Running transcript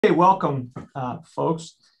Hey, welcome,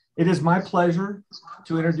 folks. It is my pleasure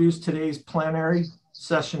to introduce today's plenary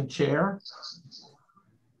session chair.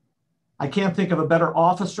 I can't think of a better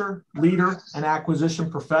officer, leader, and acquisition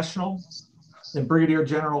professional than Brigadier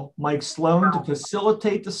General Mike Sloane to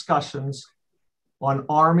facilitate discussions on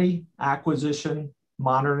Army acquisition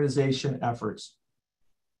modernization efforts.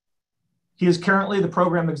 He is currently the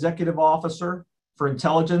Program Executive Officer for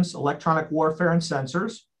Intelligence, Electronic Warfare, and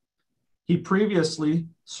Sensors. He previously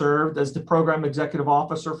served as the Program Executive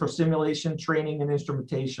Officer for Simulation, Training, and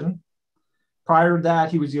Instrumentation. Prior to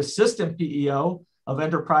that, he was the Assistant PEO of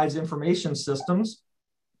Enterprise Information Systems,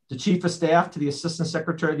 the Chief of Staff to the Assistant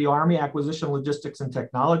Secretary of the Army, Acquisition, Logistics, and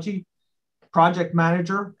Technology, Project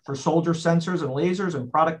Manager for Soldier Sensors and Lasers, and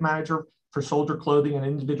Product Manager for Soldier Clothing and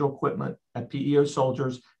Individual Equipment at PEO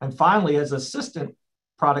Soldiers, and finally as Assistant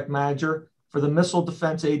Product Manager for the Missile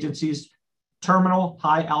Defense Agency's Terminal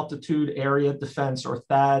High Altitude Area Defense, or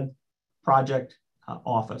THAAD, project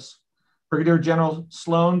office. Brigadier General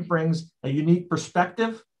Sloane brings a unique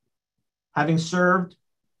perspective, having served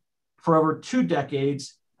for over 2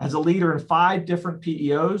 decades as a leader in 5 different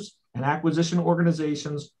PEOs and acquisition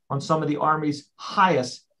organizations on some of the Army's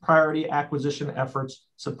highest priority acquisition efforts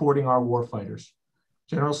supporting our warfighters.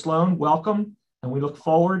 General Sloane, welcome, and we look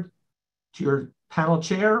forward to your panel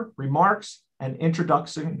chair, remarks, and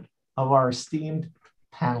introduction of our esteemed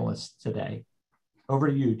panelists today. Over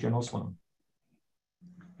to you, General Sloane.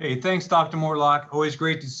 Hey, thanks, Dr. Morlock. Always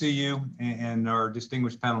great to see you and our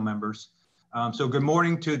distinguished panel members. So good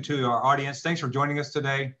morning to our audience. Thanks for joining us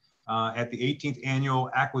today at the 18th Annual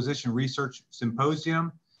Acquisition Research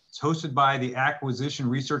Symposium. It's hosted by the Acquisition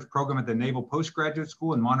Research Program at the Naval Postgraduate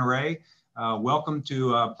School in Monterey. Welcome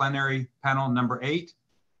to plenary panel number 8,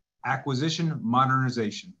 Acquisition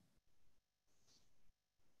Modernization.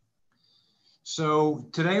 So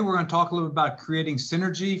today we're going to talk a little bit about creating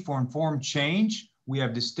synergy for informed change. We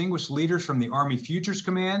have distinguished leaders from the Army Futures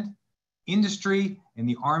Command, industry, and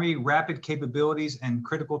the Army Rapid Capabilities and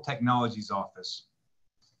Critical Technologies Office.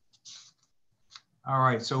 All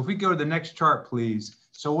right, so if we go to the next chart, please.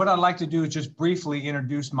 So what I'd like to do is just briefly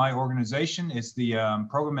introduce my organization. It's the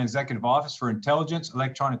Program Executive Office for Intelligence,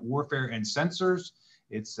 Electronic Warfare, and Sensors.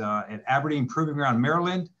 It's at Aberdeen Proving Ground,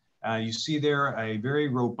 Maryland. You see there a very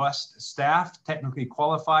robust staff, technically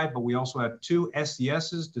qualified, but we also have 2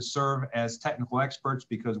 SESs to serve as technical experts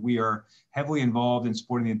because we are heavily involved in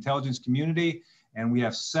supporting the intelligence community. And we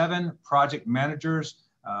have 7 project managers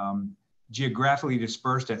geographically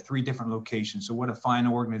dispersed at 3 different locations. So what a fine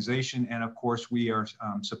organization. And of course, we are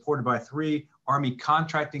supported by 3 Army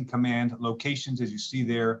Contracting Command locations, as you see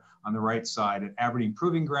there on the right side, at Aberdeen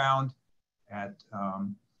Proving Ground, at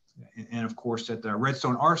and of course at the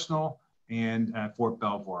Redstone Arsenal and at Fort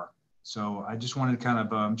Belvoir. So I just wanted to kind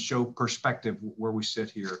of show perspective where we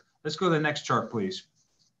sit here. Let's go to the next chart, please.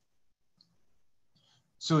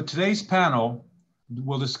 So today's panel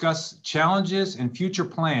will discuss challenges and future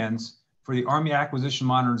plans for the Army acquisition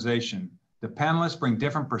modernization. The panelists bring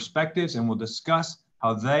different perspectives and will discuss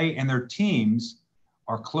how they and their teams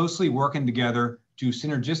are closely working together to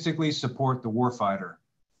synergistically support the warfighter.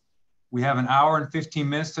 We have 1 hour and 15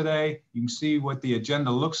 minutes today. You can see what the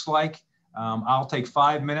agenda looks like. I'll take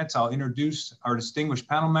 5 minutes. I'll introduce our distinguished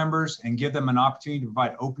panel members and give them an opportunity to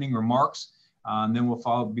provide opening remarks. And then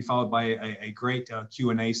we'll be followed by a great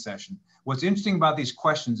Q&A session. What's interesting about these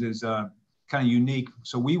questions is kind of unique.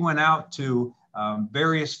 So we went out to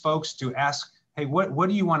various folks to ask, hey, what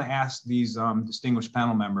do you want to ask these distinguished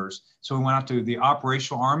panel members? So we went out to the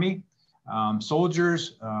operational Army,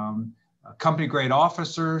 soldiers, company grade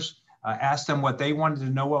officers, asked them what they wanted to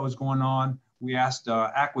know what was going on. We asked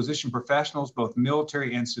acquisition professionals, both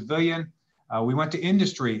military and civilian. We went to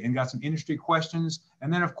industry and got some industry questions.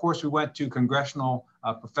 And then, of course, we went to congressional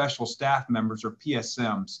professional staff members, or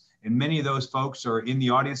PSMs. And many of those folks are in the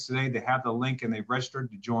audience today. They have the link and they've registered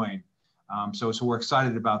to join. So we're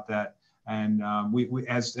excited about that. And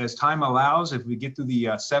as time allows, if we get through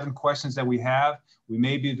the 7 questions that we have, we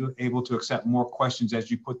may be able to accept more questions as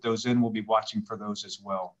you put those in. We'll be watching for those as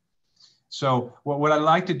well. So what I'd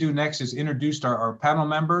like to do next is introduce our panel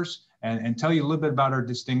members and tell you a little bit about our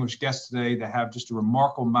distinguished guests today that have just a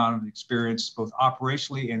remarkable amount of experience, both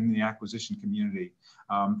operationally and in the acquisition community.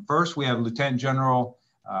 First, we have Lieutenant General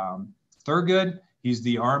Thurgood. He's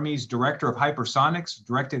the Army's Director of Hypersonics,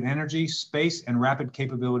 Directed Energy, Space, and Rapid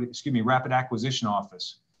Acquisition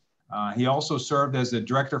Office. He also served as the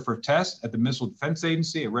Director for Test at the Missile Defense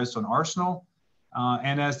Agency at Redstone Arsenal.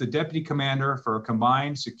 And as the Deputy Commander for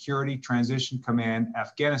Combined Security Transition Command,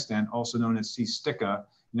 Afghanistan, also known as CSTICA,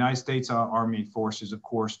 United States Army Forces, of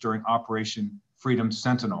course, during Operation Freedom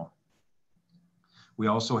Sentinel. We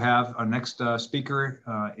also have our next speaker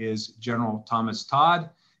is General Thomas Todd.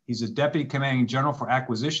 He's a Deputy Commanding General for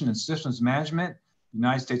Acquisition and Systems Management,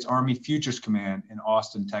 United States Army Futures Command in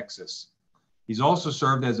Austin, Texas. He's also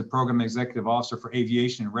served as a Program Executive Officer for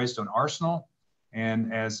Aviation in Redstone Arsenal,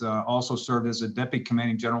 and has also served as a Deputy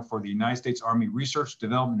Commanding General for the United States Army Research,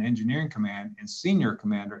 Development, and Engineering Command and Senior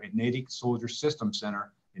Commander at Natick Soldier Systems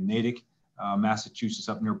Center in Natick, Massachusetts,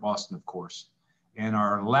 up near Boston, of course. And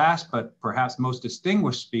our last, but perhaps most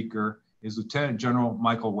distinguished speaker is Lieutenant General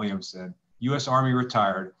Michael Williamson, U.S. Army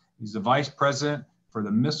retired. He's the Vice President for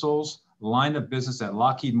the Missiles line of business at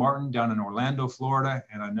Lockheed Martin down in Orlando, Florida,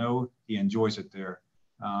 and I know he enjoys it there.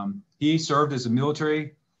 He served as a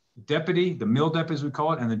military deputy, the MILDEP as we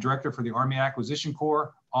call it, and the director for the Army Acquisition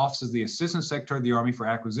Corps, Office of the Assistant Secretary of the Army for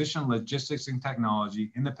Acquisition, Logistics, and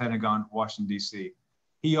Technology in the Pentagon, Washington, D.C.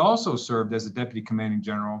 He also served as the Deputy Commanding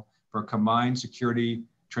General for Combined Security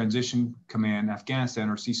Transition Command, Afghanistan,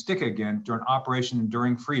 or CSTICA again, during Operation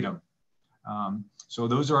Enduring Freedom. So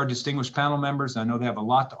those are our distinguished panel members. I know they have a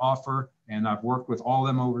lot to offer, and I've worked with all of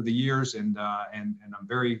them over the years, and I'm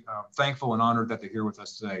very thankful and honored that they're here with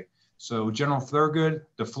us today. So General Thurgood,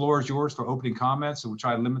 the floor is yours for opening comments. So we'll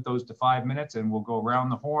try to limit those to 5 minutes, and we'll go around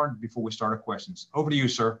the horn before we start our questions. Over to you,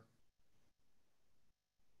 sir.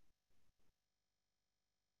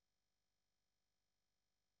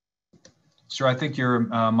 Sir, I think your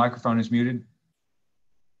microphone is muted.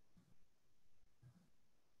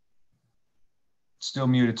 Still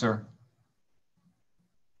muted, sir.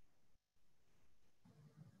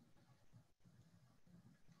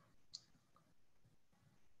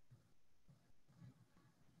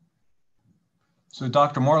 So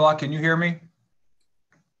Dr. Morlock, can you hear me?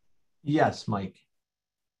 Yes, Mike.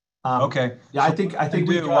 Okay. Yeah, I think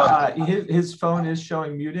his phone is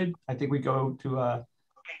showing muted. I think we go to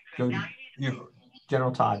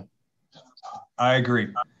General Todd. I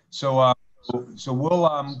agree. So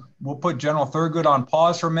we'll put General Thurgood on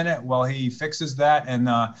pause for a minute while he fixes that, and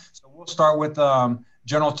so we'll start with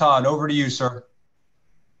General Todd. Over to you, sir.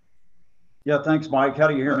 Yeah, thanks, Mike. How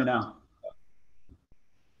do you hear me now?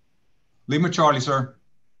 Lima Charlie, sir.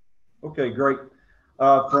 Okay, great.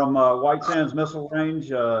 From White Sands Missile Range,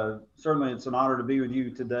 certainly it's an honor to be with you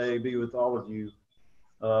today, be with all of you,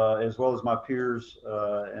 as well as my peers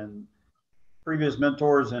and previous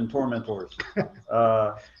mentors and tormentors.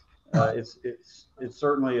 It's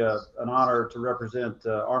certainly an honor to represent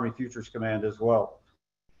Army Futures Command as well.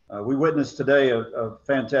 We witnessed today a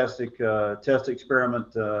fantastic test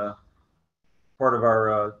experiment, part of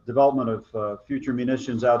our development of future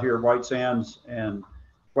munitions out here at White Sands, and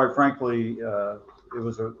quite frankly, it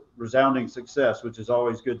was a resounding success, which is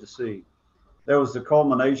always good to see. That was the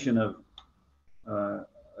culmination of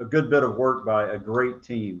a good bit of work by a great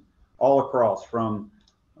team all across, from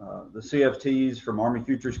the CFTs, from Army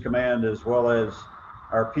Futures Command, as well as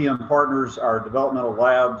our PM partners, our developmental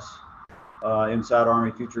labs inside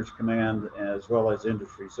Army Futures Command, as well as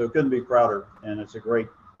industry. So couldn't be prouder, and it's a great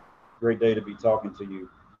day to be talking to you.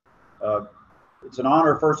 It's an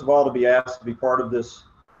honor, first of all, to be asked to be part of this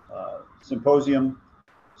symposium.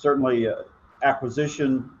 Certainly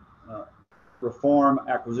acquisition reform,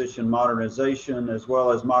 acquisition modernization, as well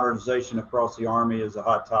as modernization across the Army is a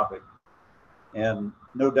hot topic. And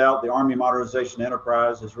no doubt the Army Modernization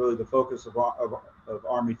Enterprise is really the focus of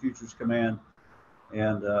Army Futures Command.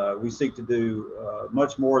 And we seek to do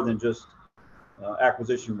much more than just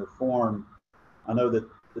acquisition reform. I know that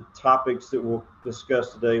the topics that we'll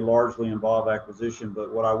discuss today largely involve acquisition,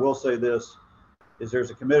 but what I will say this is there's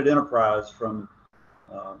a committed enterprise from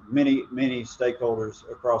many stakeholders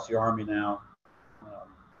across the Army now.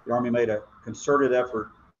 The Army made a concerted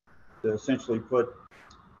effort to essentially put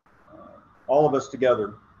all of us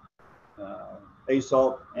together,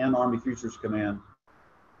 ASALT and Army Futures Command,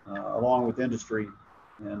 along with industry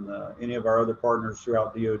and any of our other partners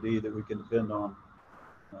throughout DoD that we can depend on,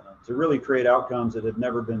 to really create outcomes that have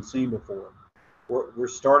never been seen before. We're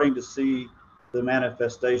starting to see the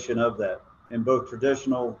manifestation of that in both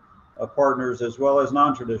traditional partners as well as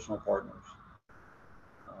non-traditional partners.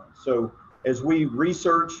 So as we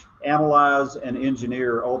research, analyze, and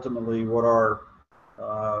engineer ultimately what are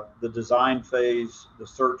the design phase, the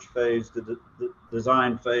search phase, the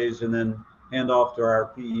design phase, and then hand off to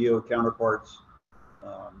our PEO counterparts,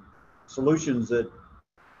 solutions that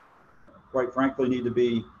quite frankly need to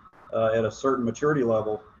be at a certain maturity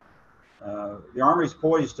level. The Army is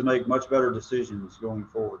poised to make much better decisions going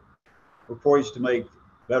forward. We're poised to make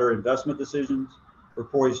better investment decisions. We're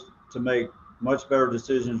poised to make much better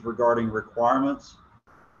decisions regarding requirements.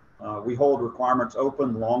 We hold requirements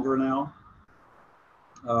open longer now,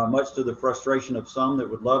 much to the frustration of some that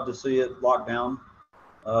would love to see it locked down.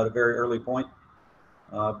 at a very early point,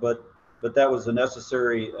 but that was a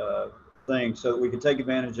necessary thing so that we could take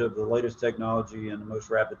advantage of the latest technology in the most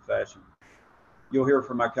rapid fashion. You'll hear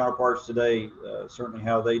from my counterparts today certainly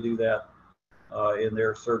how they do that in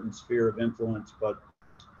their certain sphere of influence, but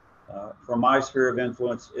from my sphere of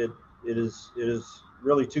influence, it is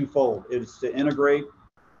really twofold. It is to integrate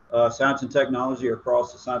science and technology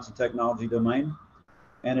across the science and technology domain,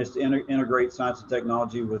 and it's to integrate science and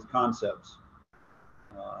technology with concepts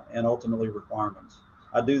and ultimately requirements.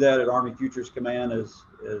 I do that at Army Futures Command as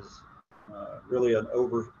really an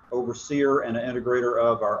overseer and an integrator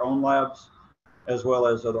of our own labs, as well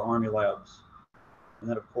as other Army labs, and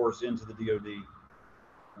then of course into the DoD.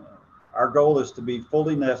 Our goal is to be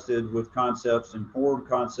fully nested with concepts and forward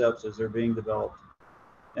concepts as they're being developed,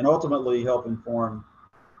 and ultimately help inform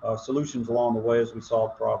solutions along the way as we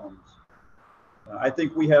solve problems. I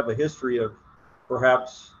think we have a history of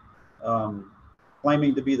perhaps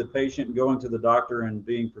claiming to be the patient and going to the doctor and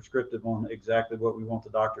being prescriptive on exactly what we want the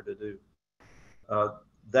doctor to do.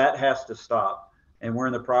 That has to stop, and we're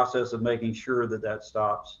in the process of making sure that that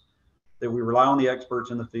stops, that we rely on the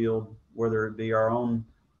experts in the field, whether it be our own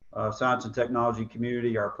science and technology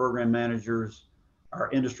community, our program managers,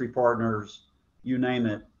 our industry partners, you name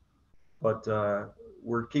it. But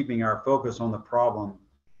we're keeping our focus on the problem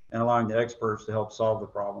and allowing the experts to help solve the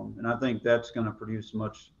problem. And I think that's going to produce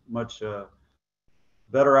much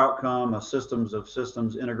better outcome, a systems of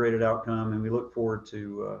systems integrated outcome. And we look forward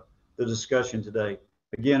to the discussion today.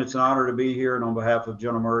 Again, it's an honor to be here. And on behalf of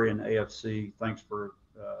General Murray and AFC, thanks for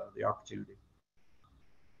the opportunity.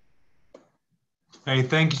 Hey,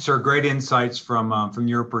 thank you, sir. Great insights from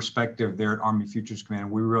your perspective there at Army Futures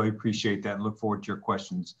Command. We really appreciate that and look forward to your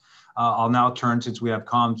questions. I'll now turn, since we have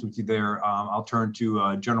comms with you there, I'll turn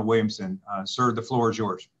to General Williamson. Sir, the floor is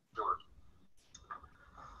yours.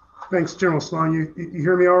 Thanks, General Sloane. You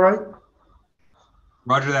hear me all right?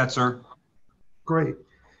 Roger that, sir. Great.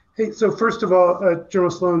 Hey, so first of all,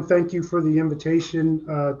 General Sloane, thank you for the invitation.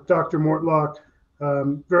 Dr. Mortlock,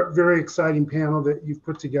 very exciting panel that you've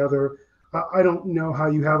put together. I don't know how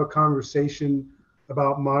you have a conversation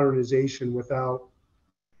about modernization without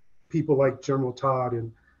people like General Todd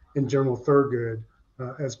and General Thurgood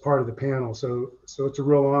as part of the panel. So it's a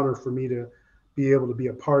real honor for me to be able to be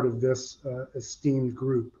a part of this esteemed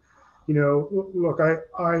group. You know, look,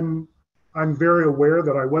 I'm very aware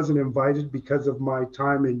that I wasn't invited because of my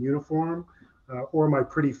time in uniform or my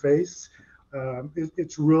pretty face.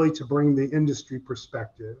 It's really to bring the industry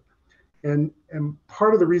perspective. And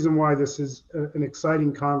part of the reason why this is an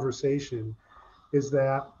exciting conversation is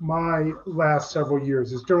that my last several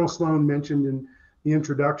years, as General Sloane mentioned in the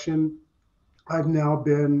introduction, I've now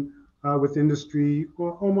been with industry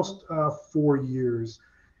for almost 4 years.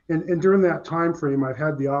 And during that time frame, I've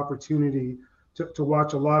had the opportunity to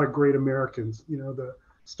watch a lot of great Americans, you know,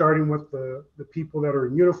 starting with the people that are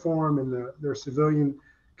in uniform and their civilian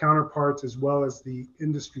counterparts, as well as the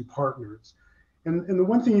industry partners. And the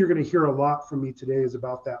one thing you're going to hear a lot from me today is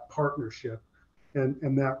about that partnership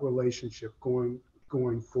and that relationship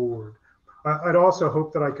going forward. I'd also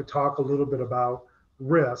hope that I could talk a little bit about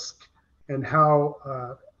risk and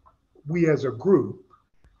how we as a group,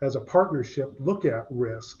 as a partnership, look at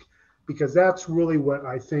risk, because that's really what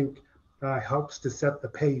I think helps to set the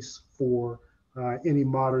pace for any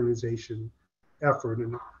modernization effort.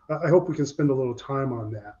 And I hope we can spend a little time on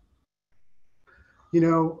that. You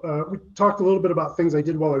know, we talked a little bit about things I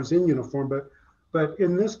did while I was in uniform, but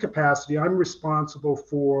in this capacity, I'm responsible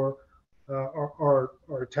for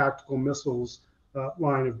our tactical missiles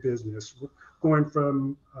line of business, going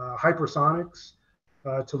from hypersonics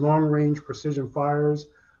to long-range precision fires,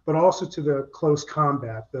 but also to the close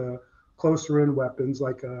combat, the closer-in weapons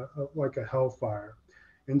like a Hellfire.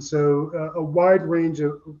 And so a wide range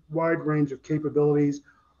of capabilities.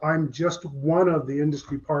 I'm just one of the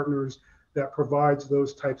industry partners that provides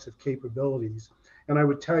those types of capabilities. And I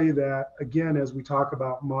would tell you that, again, as we talk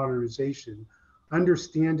about modernization,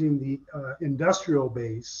 understanding the industrial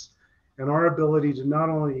base and our ability to not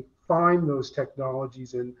only find those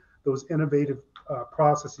technologies and those innovative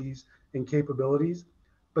processes and capabilities,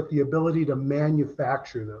 but the ability to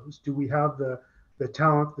manufacture those. Do we have the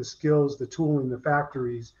talent, the skills, the tooling, the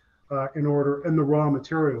factories and the raw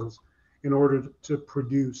materials in order to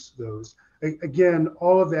produce those? Again,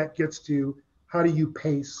 all of that gets to how do you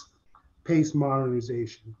pace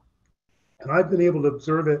modernization? And I've been able to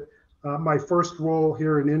observe it. My first role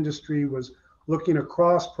here in industry was looking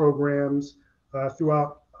across programs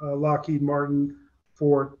throughout Lockheed Martin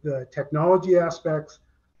for the technology aspects,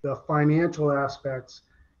 the financial aspects,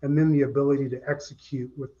 and then the ability to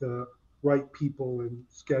execute with the right people and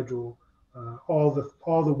schedule all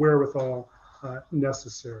the wherewithal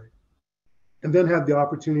necessary. And then had the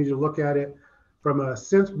opportunity to look at it from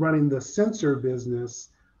running the sensor business,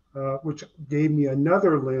 which gave me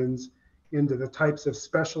another lens into the types of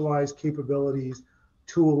specialized capabilities,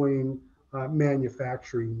 tooling,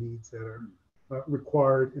 manufacturing needs that are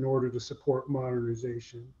required in order to support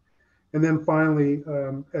modernization. And then finally,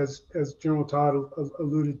 as General Todd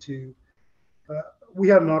alluded to, we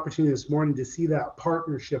had an opportunity this morning to see that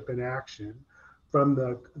partnership in action from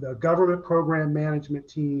the government program management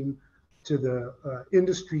team to the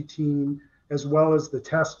industry team, as well as the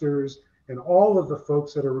testers and all of the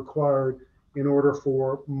folks that are required in order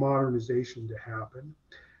for modernization to happen.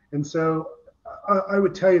 And so I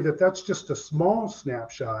would tell you that that's just a small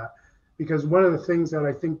snapshot, because one of the things that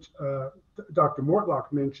I think Dr.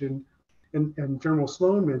 Mortlock mentioned and General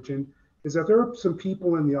Sloane mentioned is that there are some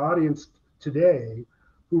people in the audience today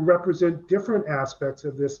who represent different aspects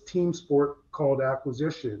of this team sport called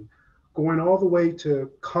acquisition, going all the way to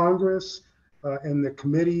Congress and the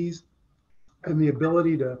committees and the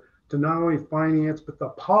ability to not only finance, but the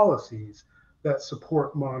policies that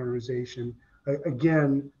support modernization,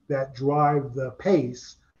 again, that drive the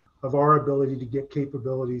pace of our ability to get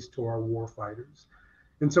capabilities to our warfighters.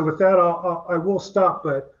 And so with that, I will stop,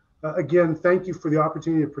 but again, thank you for the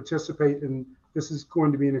opportunity to participate, and this is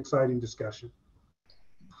going to be an exciting discussion.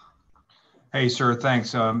 Hey, sir,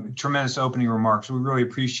 thanks. Tremendous opening remarks. We really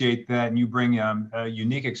appreciate that. And you bring a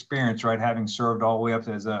unique experience, right? Having served all the way up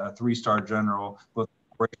as a 3-star general, both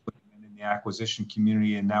in the acquisition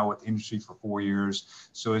community and now with industry for 4 years.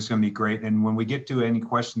 So it's going to be great. And when we get to any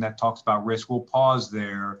question that talks about risk, we'll pause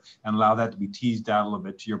there and allow that to be teased out a little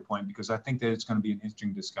bit to your point, because I think that it's going to be an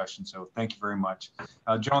interesting discussion. So thank you very much.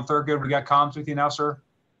 John Thurgood, we got comms with you now, sir?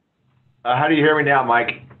 How do you hear me now,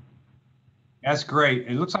 Mike? That's great.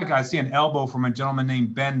 It looks like I see an elbow from a gentleman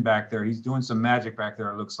named Ben back there. He's doing some magic back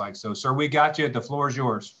there, it looks like. So, sir, we got you. The floor is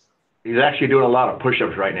yours. He's actually doing a lot of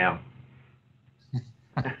push-ups right now.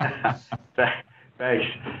 Thanks.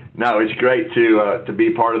 No, it's great to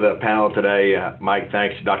be part of the panel today. Mike,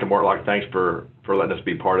 thanks. Dr. Mortlock, thanks for letting us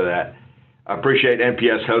be part of that. I appreciate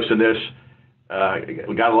NPS hosting this.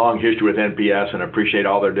 We got a long history with NPS, and I appreciate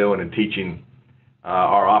all they're doing and teaching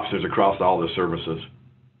our officers across all the services.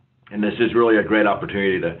 And this is really a great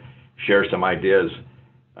opportunity to share some ideas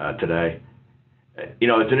today. You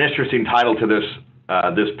know, it's an interesting title to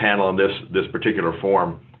this panel and this particular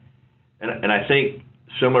forum. And I think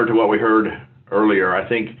similar to what we heard earlier, I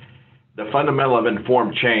think the fundamental of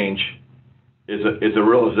informed change is a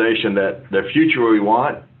realization that the future we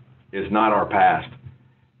want is not our past.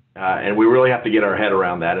 And we really have to get our head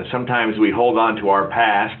around that. And sometimes we hold on to our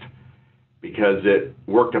past because it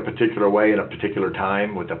worked a particular way in a particular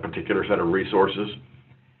time with a particular set of resources.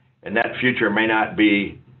 And that future may not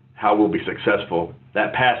be how we'll be successful.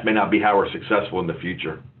 That past may not be how we're successful in the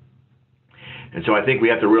future. And so I think we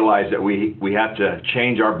have to realize that we have to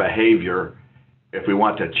change our behavior if we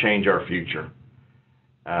want to change our future.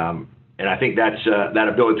 And I think that's that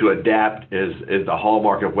ability to adapt is the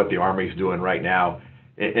hallmark of what the Army is doing right now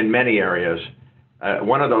in many areas.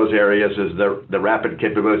 One of those areas is the Rapid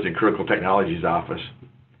Capabilities and Critical Technologies Office,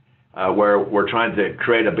 where we're trying to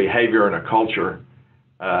create a behavior and a culture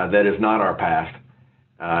that is not our past.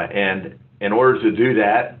 And in order to do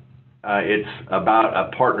that, it's about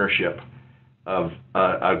a partnership of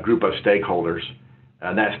a group of stakeholders.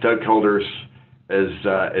 And that stakeholders,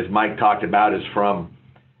 as Mike talked about, is from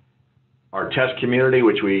our test community,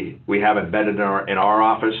 which we have embedded in our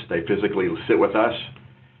office. They physically sit with us.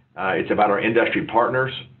 It's about our industry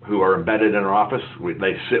partners who are embedded in our office.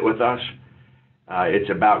 They sit with us.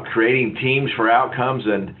 It's about creating teams for outcomes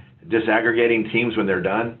and disaggregating teams when they're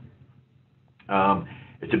done.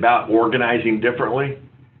 It's about organizing differently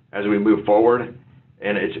as we move forward.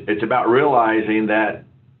 And it's about realizing that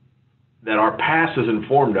our past has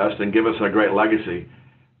informed us and give us a great legacy,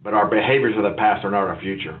 but our behaviors of the past are not our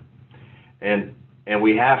future. And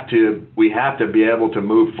we have to be able to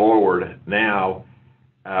move forward now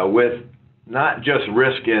with not just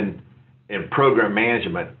risk in program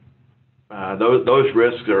management. Those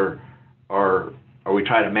risks are we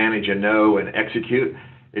try to manage and know and execute.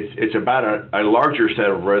 It's about a larger set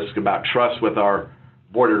of risks, about trust with our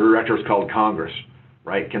board of directors called Congress,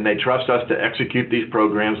 right? Can they trust us to execute these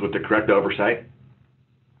programs with the correct oversight?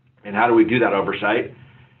 And how do we do that oversight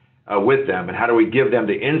with them? And how do we give them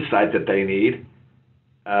the insight that they need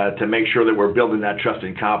to make sure that we're building that trust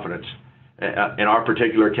and confidence? In our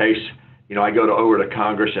particular case, you know, I go over to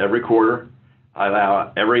Congress every quarter. I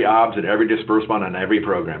allow every OBS and every disbursement on every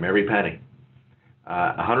program, every penny,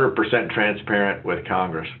 100% transparent with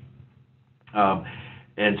Congress. And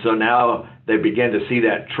And so now they begin to see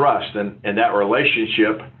that trust and that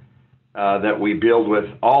relationship that we build with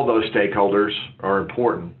all those stakeholders are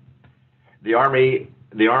important. The Army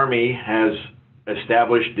has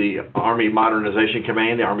established the Army Modernization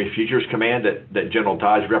Command, the Army Futures Command that General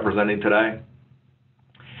Todd is representing today.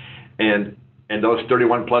 And those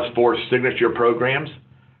 31+4 signature programs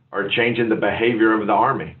are changing the behavior of the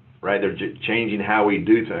Army, right? They're changing how we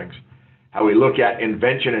do things, how we look at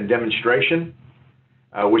invention and demonstration,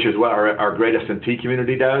 which is what our great S&T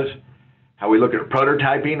community does, how we look at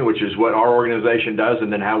prototyping, which is what our organization does,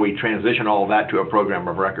 and then how we transition all of that to a program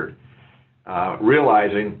of record.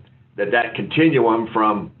 Realizing that continuum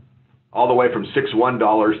from all the way from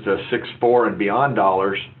 $6.1 to $6.4 and beyond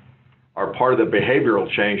dollars are part of the behavioral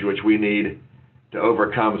change which we need to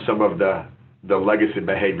overcome some of the legacy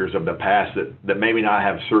behaviors of the past that maybe not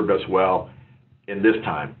have served us well in this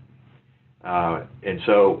time. And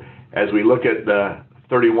so as we look at the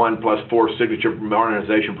 31+4 signature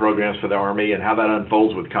modernization programs for the Army and how that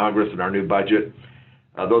unfolds with Congress and our new budget,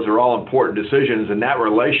 those are all important decisions, and that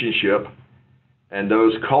relationship and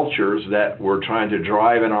those cultures that we're trying to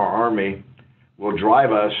drive in our Army will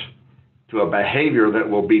drive us to a behavior that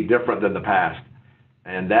will be different than the past.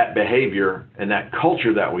 And that behavior and that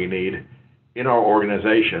culture that we need in our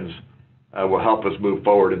organizations will help us move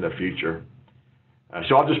forward in the future.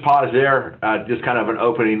 So I'll just pause there, just kind of an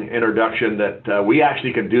opening introduction that we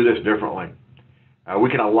actually can do this differently. We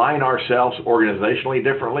can align ourselves organizationally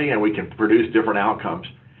differently, and we can produce different outcomes.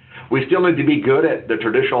 We still need to be good at the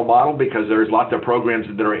traditional model because there's lots of programs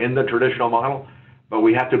that are in the traditional model, but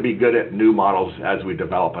we have to be good at new models as we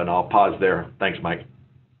develop, and I'll pause there. Thanks, Mike.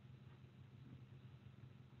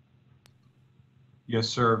 Yes,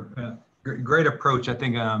 sir. Great approach. I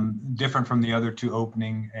think different from the other two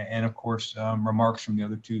opening and of course remarks from the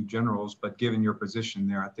other two generals, but given your position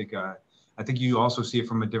there, I think you also see it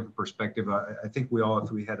from a different perspective. I think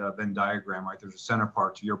if we had a Venn diagram, right, there's a center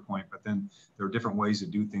part to your point, but then there are different ways to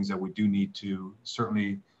do things that we do need to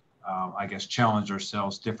certainly, I guess, challenge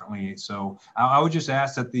ourselves differently. So I would just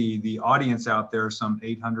ask that the audience out there, some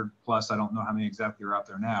 800 plus, I don't know how many exactly are out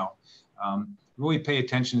there now, really pay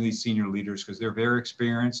attention to these senior leaders because they're very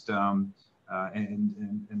experienced. And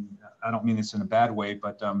I don't mean this in a bad way,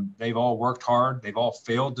 but they've all worked hard. They've all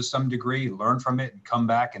failed to some degree, learned from it, and come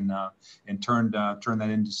back and turn that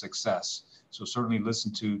into success. So certainly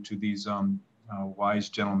listen to these wise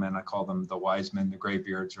gentlemen. I call them the wise men, the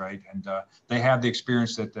graybeards, right? And they have the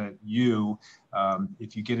experience that you,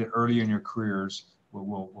 if you get it early in your careers,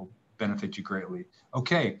 will benefit you greatly.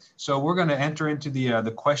 Okay, so we're going to enter into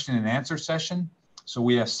the question and answer session. So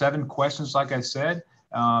we have 7 questions, like I said.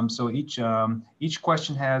 So each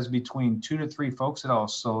question has between 2 to 3 folks that I'll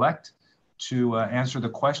select to answer the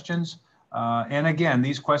questions. And again,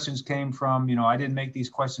 these questions came from, I didn't make these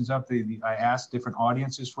questions up. I asked different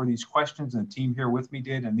audiences for these questions, and the team here with me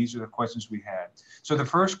did, and these are the questions we had. So the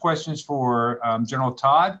first question is for General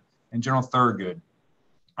Todd and General Thurgood.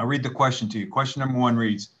 I'll read the question to you. Question number 1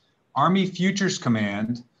 reads, Army Futures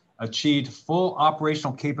Command achieved full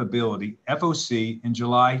operational capability, FOC, in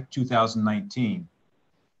July 2019.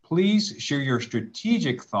 Please share your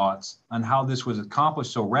strategic thoughts on how this was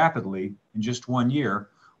accomplished so rapidly in just 1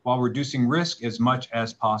 year while reducing risk as much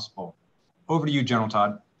as possible. Over to you, General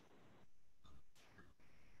Todd.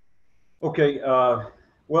 Okay,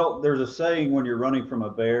 well, there's a saying when you're running from a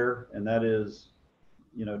bear, and that is,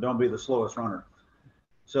 don't be the slowest runner.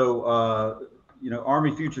 So,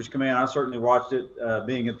 Army Futures Command, I certainly watched it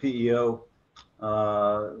being a PEO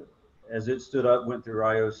as it stood up, went through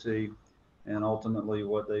IOC, and ultimately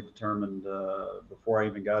what they determined before I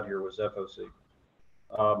even got here was FOC.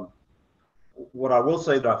 What I will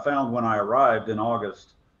say that I found when I arrived in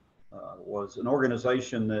August was an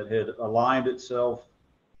organization that had aligned itself,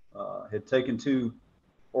 had taken 2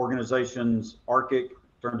 organizations, ARCIC,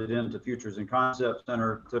 turned it into Futures and Concept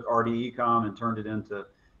Center, took RDECOM and turned it into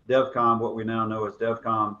DevCom, what we now know as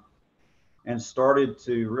DevCom, and started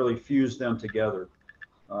to really fuse them together.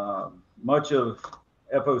 Much of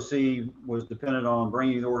FOC was dependent on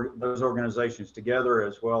bringing those organizations together,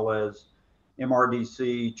 as well as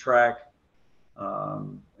MRDC, TRAC,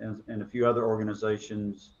 and a few other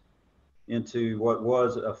organizations into what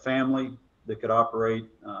was a family that could operate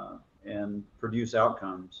and produce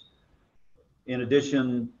outcomes. In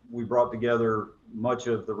addition, we brought together much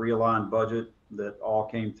of the realigned budget that all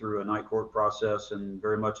came through a night court process and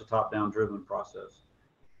very much a top-down driven process.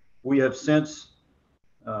 We have since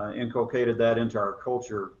inculcated that into our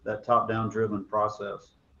culture, that top-down driven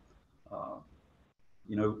process.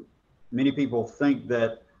 Many people think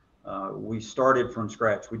that we started from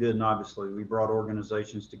scratch. We didn't, obviously. We brought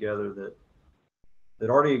organizations together that that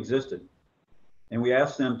already existed, and we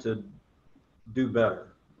asked them to do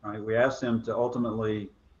better, right? We asked them to ultimately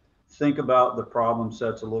think about the problem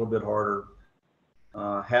sets a little bit harder,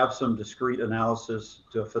 have some discrete analysis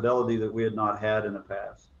to a fidelity that we had not had in the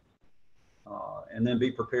past, and then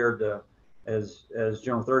be prepared to, as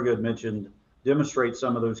General Thurgood mentioned, demonstrate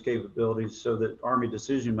some of those capabilities so that Army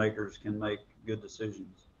decision makers can make good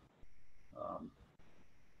decisions.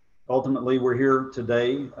 Ultimately, we're here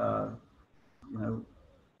today,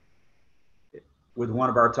 with one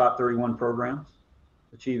of our top 31 programs,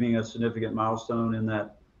 achieving a significant milestone in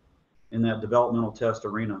that developmental test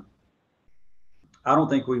arena. I don't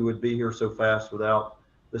think we would be here so fast without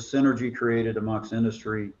the synergy created amongst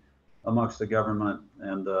industry, amongst the government,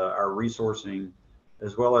 and our resourcing,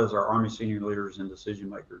 as well as our Army senior leaders and decision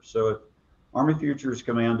makers. So if Army Futures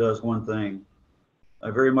Command does one thing,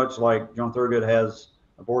 very much like John Thurgood has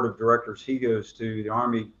a board of directors he goes to, the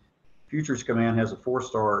Army Futures Command has a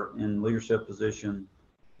 4-star in leadership position,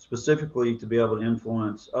 specifically to be able to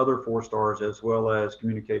influence other 4-stars as well as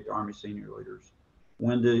communicate to Army senior leaders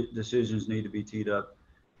when decisions need to be teed up,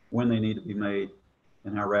 when they need to be made,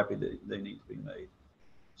 and how rapid they need to be made.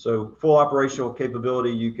 So full operational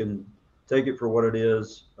capability, you can take it for what it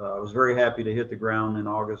is. I was very happy to hit the ground in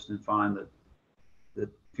August and find that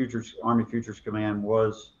Army Futures Command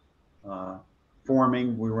was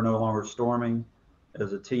forming. We were no longer storming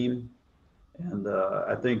as a team, and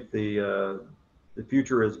I think the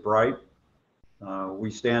future is bright. We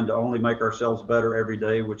stand to only make ourselves better every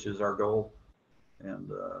day, which is our goal.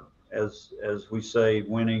 And as we say,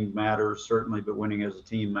 winning matters certainly, but winning as a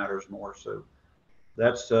team matters more. So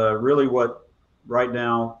that's really what right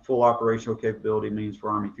now full operational capability means for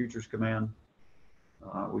Army Futures Command.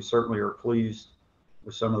 We certainly are pleased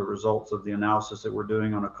with some of the results of the analysis that we're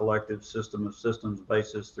doing on a collective system of systems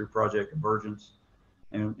basis through Project Convergence.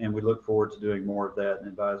 And we look forward to doing more of that and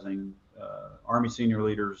advising Army senior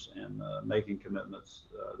leaders and making commitments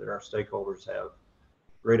that our stakeholders have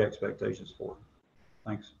great expectations for.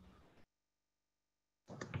 Thanks.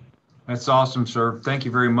 That's awesome, sir. Thank you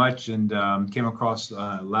very much, and came across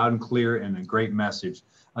loud and clear and a great message.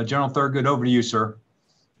 General Thurgood, over to you, sir.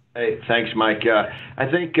 Hey, thanks, Mike. I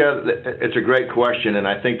think it's a great question, and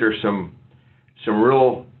I think there's some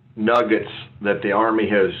real nuggets that the Army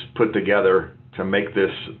has put together to make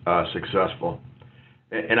this successful.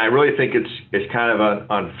 And I really think it's kind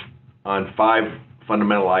of on 5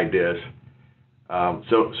 fundamental ideas.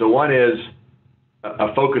 So one is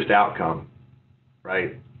a focused outcome,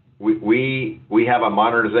 right? We have a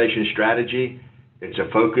modernization strategy. It's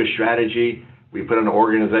a focused strategy. We put an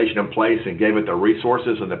organization in place and gave it the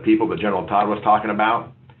resources and the people that General Todd was talking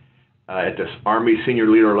about at this Army senior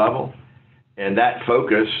leader level. And that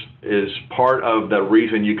focus is part of the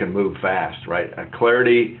reason you can move fast, right? A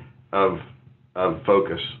clarity of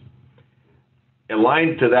focus.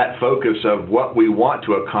 Aligned to that focus of what we want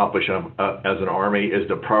to accomplish as an Army is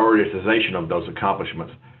the prioritization of those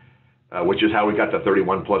accomplishments, which is how we got the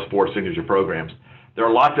 31+4 signature programs. There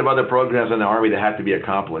are lots of other programs in the Army that have to be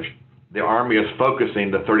accomplished. The Army is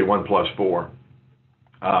focusing the 31+4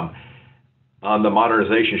 on the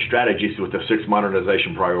modernization strategies with the 6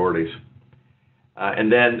 modernization priorities.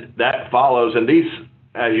 And then that follows, and these,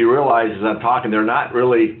 as you realize as I'm talking, they're not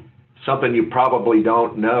really something you probably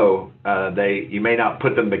don't know. You may not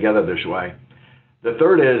put them together this way. The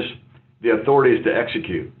third is the authorities to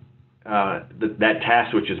execute that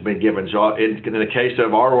task which has been given. So in the case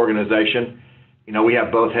of our organization, we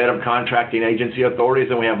have both head of contracting agency authorities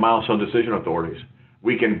and we have milestone decision authorities.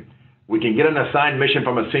 We can get an assigned mission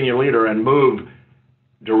from a senior leader and move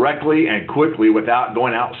directly and quickly without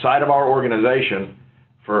going outside of our organization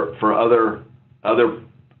for other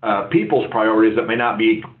people's priorities that may not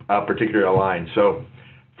be particularly aligned. So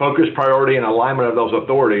focus, priority, and alignment of those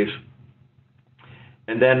authorities.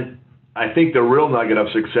 And then I think the real nugget of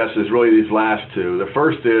success is really these last 2. The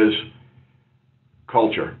first is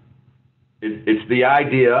culture. It's the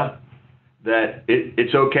idea that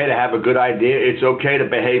it's okay to have a good idea. It's okay to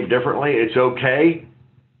behave differently. It's okay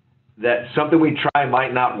that something we try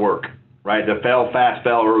might not work, right? The fail fast,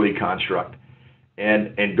 fail early construct.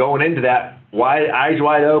 And going into that, eyes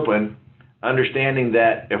wide open, understanding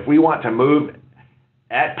that if we want to move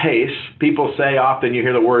at pace, people say often, you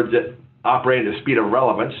hear the words that operate at the speed of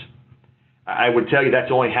relevance. I would tell you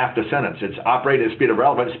that's only half the sentence. It's operate at the speed of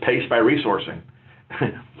relevance, paced by resourcing.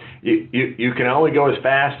 You can only go as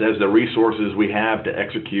fast as the resources we have to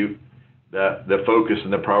execute the focus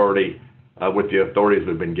and the priority with the authorities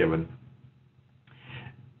we've been given.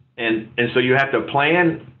 And so you have to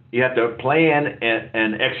plan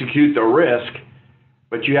and execute the risk,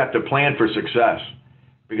 but you have to plan for success.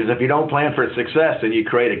 Because if you don't plan for success, then you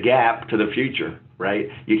create a gap to the future, right?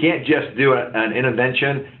 You can't just do an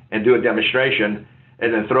intervention and do a demonstration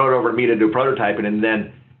and then throw it over to me to do prototyping and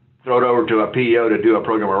then throw it over to a PEO to do a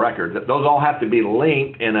program of record. Those all have to be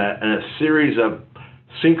linked in a series of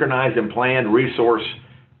synchronized and planned resource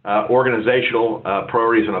organizational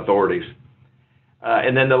priorities and authorities.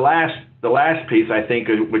 And then the last piece, I think,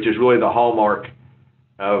 which is really the hallmark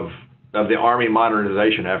of the Army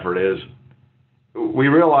modernization effort, is we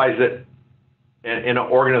realize that in an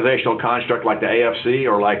organizational construct like the AFC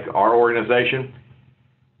or like our organization,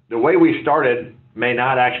 the way we started may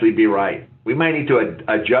not actually be right. We may need to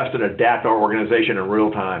adjust and adapt our organization in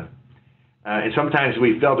real time. And sometimes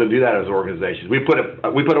we fail to do that as organizations. We put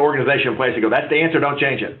an organization in place and go, that's the answer, don't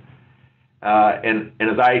change it. And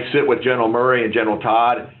as I sit with General Murray and General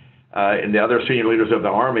Todd and the other senior leaders of the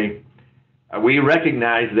Army, we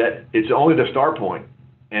recognize that it's only the start point.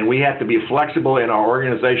 And we have to be flexible in our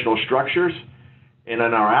organizational structures and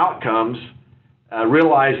in our outcomes,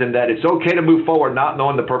 realizing that it's okay to move forward not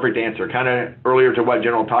knowing the perfect answer. Kind of earlier to what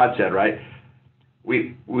General Todd said, right?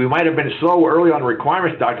 We might have been slow early on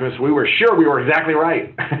requirements documents. We were sure we were exactly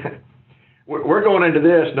right. We're going into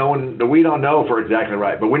this knowing that we don't know if we're exactly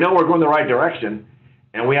right, but we know we're going the right direction,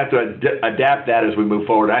 and we have to adapt that as we move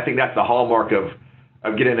forward. I think that's the hallmark of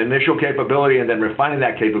getting initial capability and then refining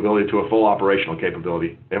that capability to a full operational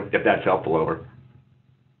capability, if that's helpful. Over.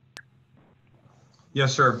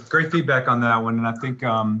 Yes, sir. Great feedback on that one, and I think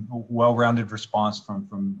well-rounded response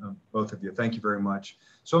from both of you. Thank you very much.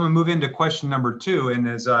 So I'm going to move into question number 2, and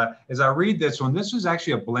as I read this one, this was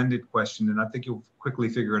actually a blended question, and I think you'll quickly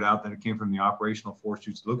figure it out that it came from the operational force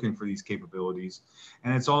who's looking for these capabilities,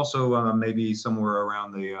 and it's also maybe somewhere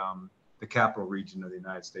around the capital region of the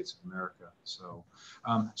United States of America. So,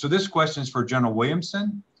 so this question is for General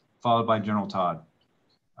Williamson, followed by General Todd,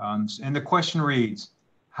 and the question reads: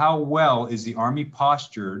 how well is the Army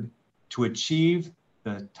postured to achieve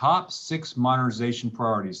the top 6 modernization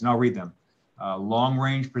priorities? And I'll read them.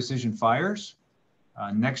 Long-range precision fires,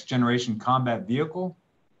 next generation combat vehicle,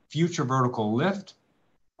 future vertical lift,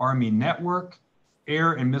 Army network,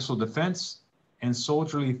 air and missile defense, and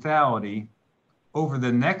soldier lethality over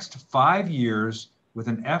the next 5 years with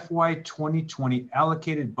an FY 2020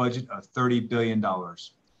 allocated budget of $30 billion.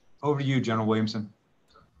 Over to you, General Williamson.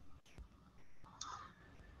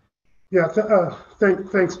 Yeah,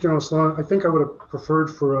 thanks, General Sloane. I think I would have preferred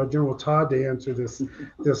for General Todd to answer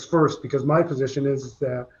this first, because my position is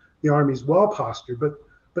that the Army's well postured. But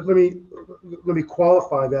let me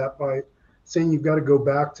qualify that by saying you've got to go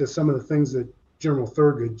back to some of the things that General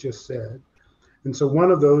Thurgood just said. And so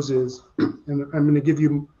one of those is, and I'm going to give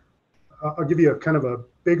you, I'll give you a kind of a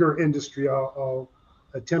bigger industry. I'll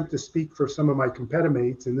attempt to speak for some of my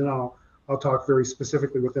competimates, and then I'll talk very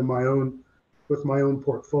specifically within my own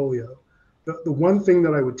portfolio. The one thing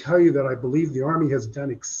that I would tell you that I believe the Army has done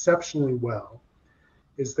exceptionally well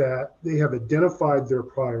is that they have identified their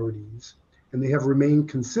priorities and they have remained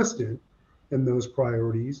consistent in those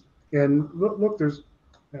priorities. And look,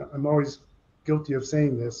 I'm always guilty of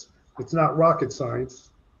saying this, it's not rocket science,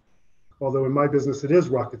 although in my business it is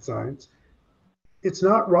rocket science. It's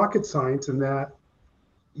not rocket science in that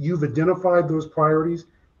you've identified those priorities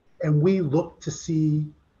and we look to see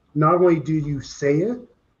not only do you say it,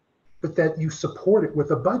 but that you support it with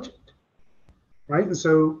a budget, right? And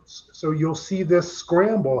so you'll see this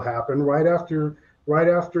scramble happen right after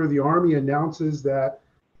the Army announces that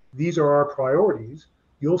these are our priorities.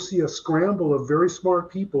 You'll see a scramble of very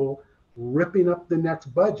smart people ripping up the next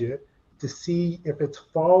budget to see if it's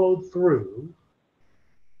followed through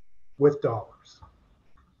with dollars.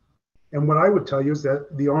 And what I would tell you is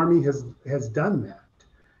that the Army has done that.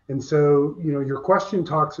 And so, you know, your question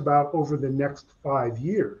talks about over the next 5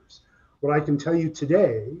 years. What I can tell you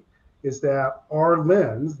today is that our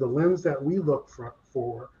lens, the lens that we look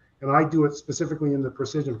for, and I do it specifically in the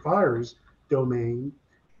precision fires domain,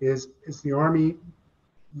 is the Army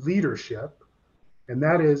leadership. And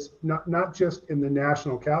that is not just in the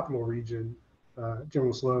national capital region,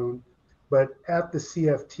 General Sloane, but at the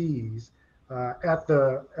CFTs, at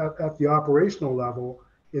the operational level,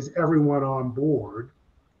 is everyone on board?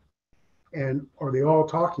 And are they all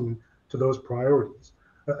talking to those priorities?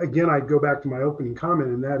 Again, I go back to my opening comment,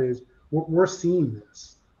 and that is we're seeing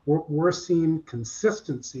this. We're seeing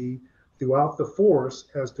consistency throughout the force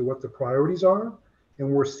as to what the priorities are, and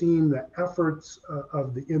we're seeing the efforts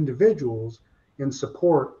of the individuals in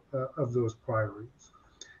support of those priorities.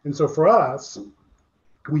 And so for us,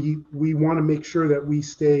 we want to make sure that we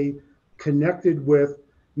stay connected with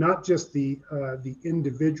not just the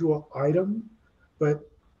individual item, but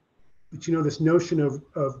you know, this notion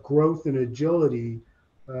of growth and agility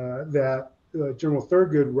that General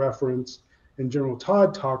Thurgood referenced and General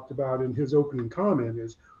Todd talked about in his opening comment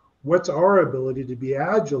is what's our ability to be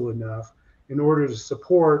agile enough in order to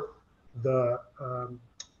support the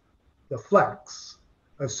flex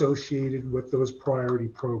associated with those priority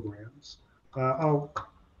programs. I'll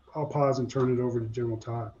pause and turn it over to General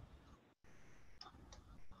Todd.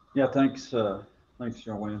 Yeah, thanks, General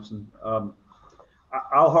Williamson.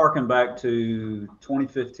 I'll harken back to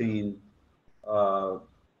 2015.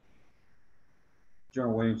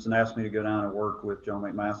 General Williamson asked me to go down and work with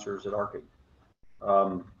General McMaster's at Arctic.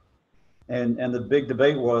 And the big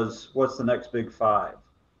debate was, what's the next big five?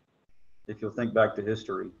 If you'll think back to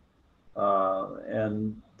history.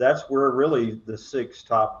 And that's where really the 6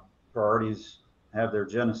 top priorities have their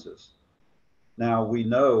genesis. Now, we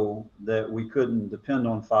know that we couldn't depend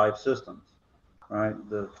on 5 systems, right?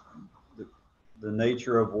 The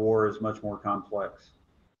nature of war is much more complex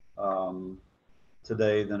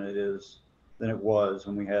today than it was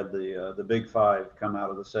when we had the big 5 come out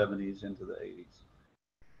of the 70s into the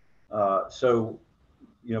 80s. So,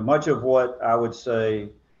 you know, much of what I would say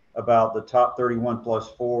about the top 31 plus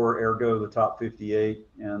 4, ergo the top 58,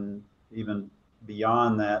 and even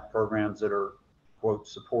beyond that, programs that are, quote,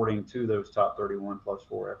 supporting to those top 31 plus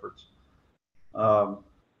 4 efforts.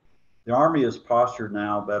 The Army is postured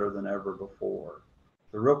now better than ever before.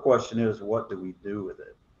 The real question is, what do we do with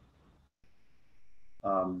it?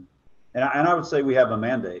 And I would say we have a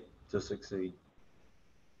mandate to succeed.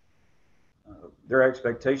 There are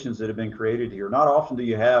expectations that have been created here. Not often do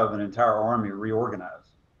you have an entire Army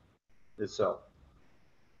reorganize itself.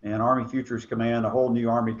 And Army Futures Command, a whole new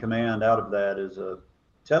Army command out of that, is a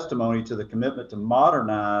testimony to the commitment to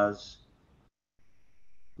modernize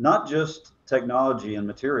not just technology and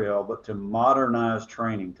material, but to modernize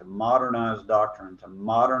training, to modernize doctrine, to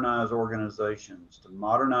modernize organizations, to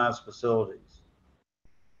modernize facilities.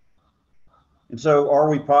 And so are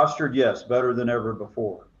we postured? Yes, better than ever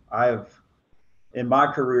before. I have, in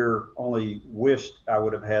my career, only wished I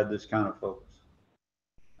would have had this kind of focus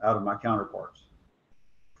out of my counterparts.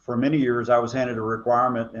 For many years, I was handed a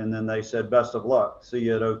requirement and then they said, best of luck, see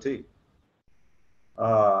you at OT.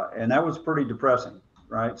 And that was pretty depressing,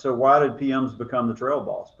 right? So why did PMs become the trail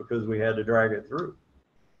boss? Because we had to drag it through.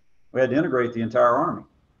 We had to integrate the entire Army.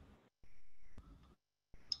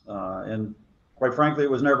 And quite frankly, it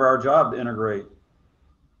was never our job to integrate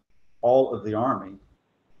all of the Army.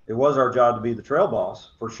 It was our job to be the trail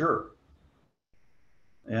boss, for sure.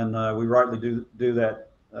 And we rightly do that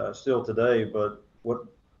still today. But what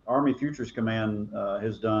Army Futures Command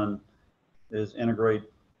has done is integrate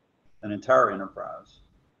an entire enterprise.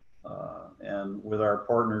 And with our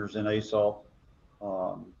partners in ASALT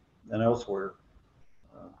and elsewhere,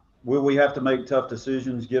 will we have to make tough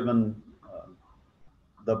decisions given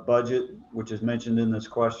the budget, which is mentioned in this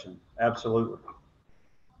question? Absolutely.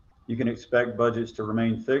 You can expect budgets to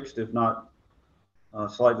remain fixed, if not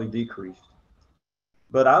slightly decreased.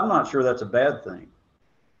 But I'm not sure that's a bad thing,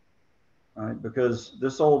 right? Because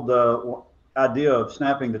this old idea of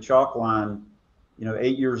snapping the chalk line, you know,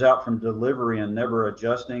 8 years out from delivery and never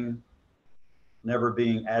adjusting, never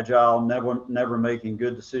being agile, never making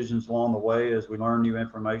good decisions along the way as we learn new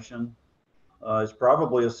information, is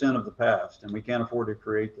probably a sin of the past, and we can't afford to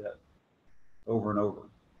create that over and over.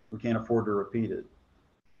 We can't afford to repeat it.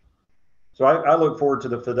 So I look forward to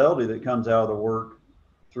the fidelity that comes out of the work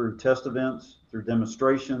through test events, through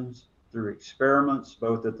demonstrations, through experiments,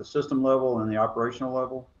 both at the system level and the operational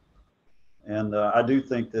level. And I do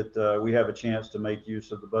think that we have a chance to make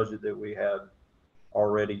use of the budget that we have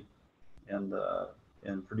already and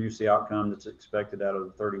produce the outcome that's expected out of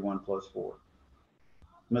the 31 plus 4.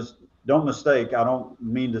 Don't mistake, I don't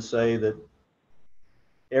mean to say that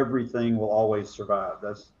everything will always survive.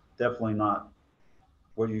 That's definitely not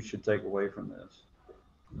what you should take away from this.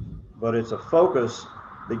 But it's a focus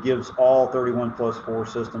that gives all 31 plus 4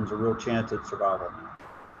 systems a real chance at survival now,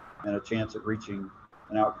 and a chance at reaching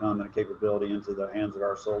an outcome and a capability into the hands of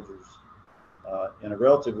our soldiers in a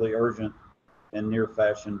relatively urgent and near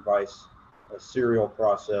fashion vice a serial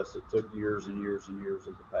process that took years and years and years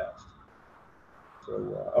of the past.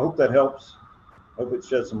 So I hope that helps. I hope it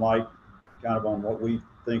sheds some light kind of on what we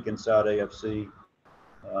think inside AFC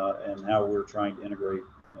and how we're trying to integrate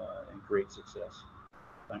and create success.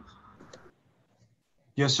 Thanks.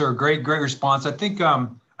 Yes, sir. Great response. I think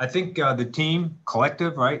the team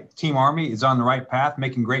collective, right? Team Army is on the right path,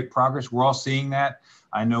 making great progress. We're all seeing that.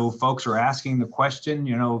 I know folks are asking the question,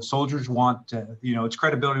 you know, soldiers want to, you know, it's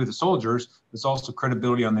credibility with the soldiers. It's also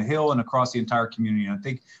credibility on the Hill and across the entire community. And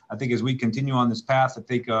I think as we continue on this path, I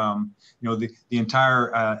think, you know, the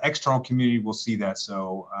entire external community will see that.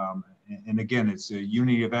 So, and again, it's a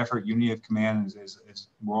unity of effort, unity of command.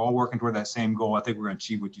 We're all working toward that same goal. I think we're going to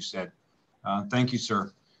achieve what you said. Thank you,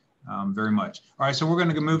 sir, very much. All right, so we're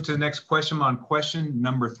going to move to the next question on question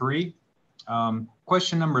number 3.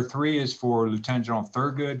 Question number 3 is for Lieutenant General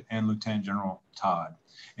Thurgood and Lieutenant General Todd.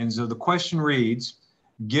 And so the question reads,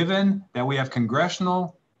 given that we have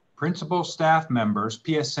congressional principal staff members,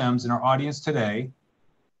 PSMs, in our audience today,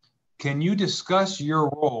 can you discuss your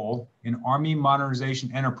role in Army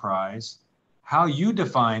modernization enterprise, how you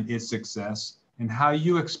define its success, and how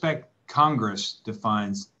you expect Congress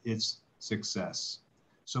defines its success?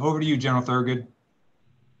 So over to you, General Thurgood.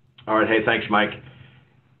 All right. Hey, thanks, Mike.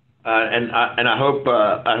 And I hope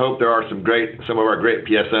there are some of our great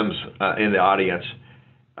PSMs in the audience.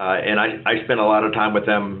 And I spend a lot of time with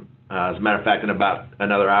them. As a matter of fact, in about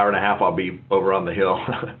another hour and a half, I'll be over on the Hill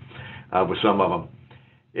with some of them.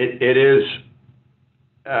 It is,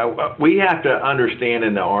 we have to understand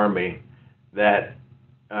in the Army that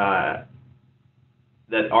that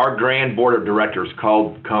our grand board of directors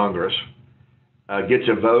called Congress gets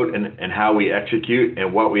a vote in how we execute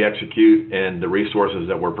and what we execute and the resources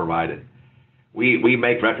that we're provided. We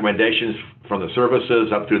make recommendations from the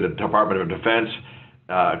services up through the Department of Defense.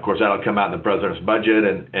 Of course, that'll come out in the president's budget,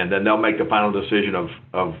 and then they'll make the final decision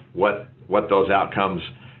of what those outcomes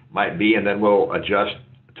might be, and then we'll adjust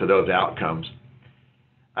to those outcomes.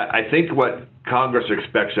 I think what Congress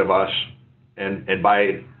expects of us, and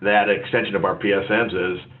by that extension of our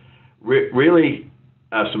PSMs, is really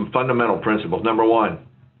some fundamental principles. Number one,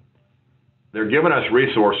 they're giving us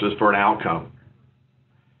resources for an outcome.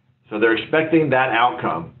 So they're expecting that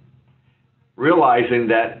outcome, realizing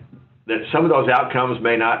that some of those outcomes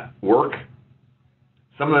may not work.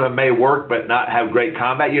 Some of them may work but not have great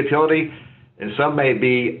combat utility, and some may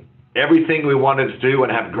be everything we wanted to do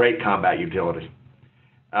and have great combat utility.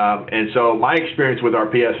 And so my experience with our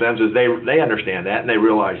PSMs is they understand that and they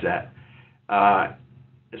realize that.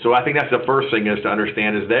 So I think that's the first thing is to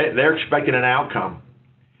understand is they're expecting an outcome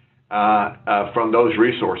from those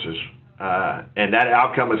resources. And that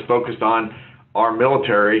outcome is focused on our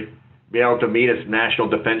military being able to meet its national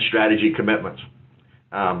defense strategy commitments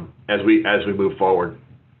as we move forward.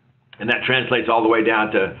 And that translates all the way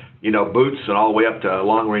down to, boots and all the way up to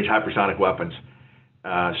long-range hypersonic weapons.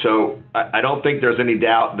 So I don't think there's any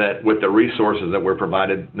doubt that with the resources that we're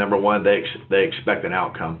provided, number one, they expect an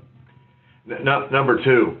outcome. Number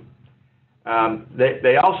two,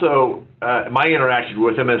 they also, my interaction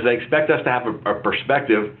with them is they expect us to have a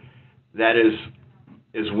perspective that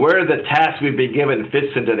is where the task we've been given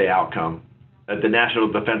fits into the outcome at the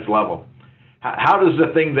national defense level. How does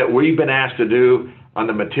the thing that we've been asked to do on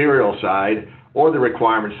the material side or the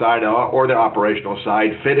requirement side or the operational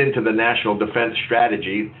side fit into the national defense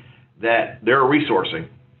strategy that they're resourcing?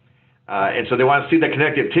 And so they want to see the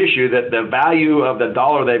connective tissue that the value of the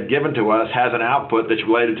dollar they've given to us has an output that's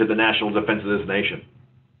related to the national defense of this nation.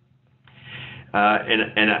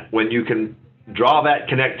 And when you can draw that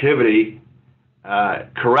connectivity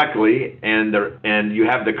correctly and you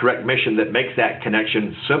have the correct mission that makes that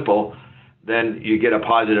connection simple, then you get a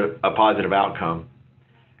positive outcome.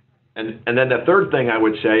 And then the third thing I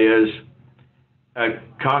would say is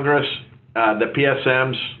Congress, the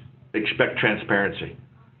PSMs expect transparency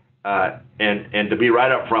and to be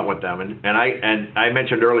right up front with them. And I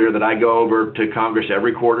mentioned earlier that I go over to Congress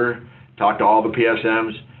every quarter, talk to all the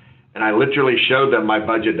PSMs, and I literally showed them my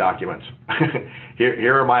budget documents.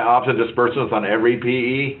 Here are my ops and disbursements on every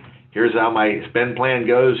PE. Here's how my spend plan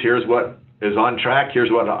goes. Here's what is on track. Here's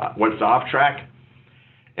what's off track.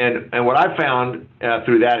 And what I found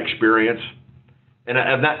through that experience, and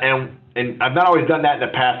I've not always done that in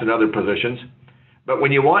the past in other positions, but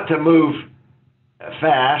when you want to move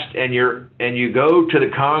fast and you go to the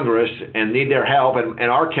Congress and need their help, and in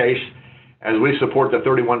our case, as we support the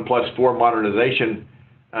 31+4 modernization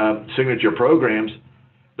signature programs,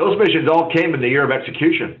 those missions all came in the year of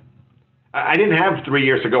execution. I didn't have 3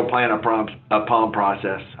 years to go plan a POM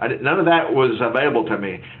process. None of that was available to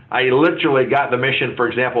me. I literally got the mission, for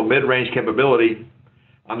example, mid-range capability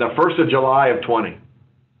on the 1st of July of 20.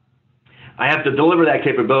 I have to deliver that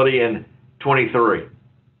capability in 23.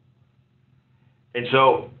 And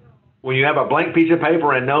so when you have a blank piece of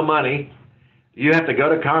paper and no money, you have to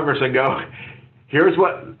go to Congress and go, here's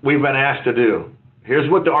what we've been asked to do. Here's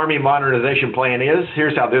what the Army Modernization Plan is.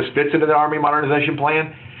 Here's how this fits into the Army Modernization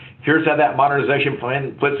Plan. Here's how that modernization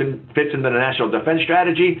plan fits into the National Defense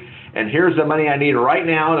Strategy. And here's the money I need right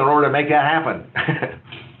now in order to make that happen.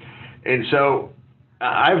 And so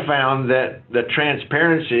I've found that the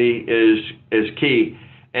transparency is key.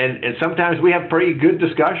 And sometimes we have pretty good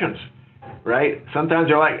discussions, right? Sometimes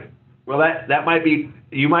they're like, well, that might be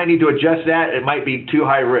you might need to adjust that. It might be too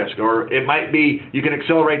high risk, or it might be you can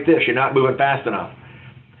accelerate this. You're not moving fast enough.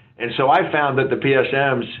 And so I found that the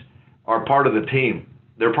PSMs are part of the team.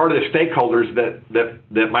 They're part of the stakeholders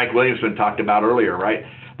that Mike Williamson talked about earlier, right?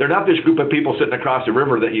 They're not this group of people sitting across the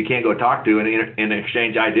river that you can't go talk to and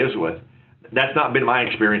exchange ideas with. That's not been my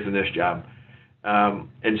experience in this job.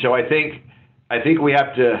 And so I think we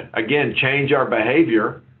have to, again, change our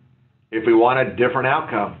behavior if we want a different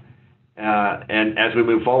outcome and as we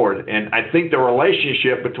move forward. And I think the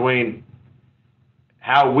relationship between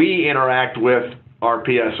how we interact with our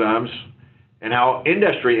PSMs and how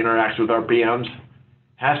industry interacts with our PMs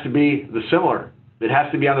has to be similar. It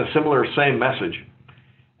has to be on the similar same message.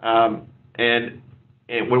 And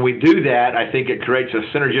when we do that, I think it creates a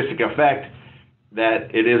synergistic effect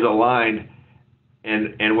that it is aligned.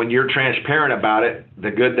 And when you're transparent about it,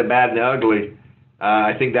 the good, the bad, and the ugly,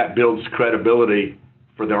 I think that builds credibility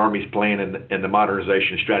for the Army's plan and the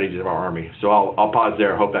modernization strategies of our Army. So I'll pause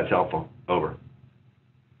there. I hope that's helpful. Over.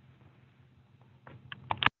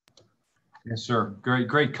 Yes, sir.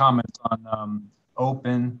 Great comments on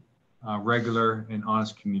open, regular, and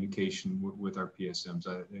honest communication with our PSMs.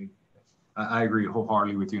 I agree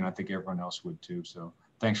wholeheartedly with you, and I think everyone else would too. So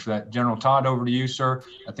thanks for that. General Todd, over to you, sir.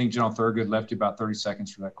 I think General Thurgood left you about 30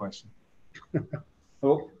 seconds for that question.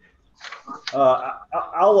 Well,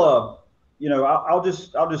 I'll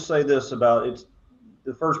just say this about it.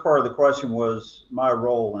 The first part of the question was my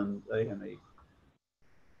role in A&E.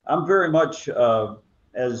 I'm very much,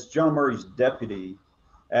 as General Murray's deputy,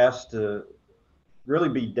 asked to really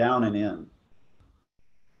be down and in.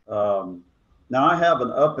 Now I have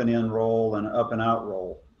an up and in role and an up and out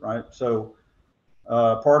role, right? So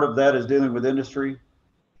part of that is dealing with industry.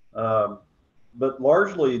 But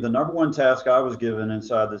largely the number one task I was given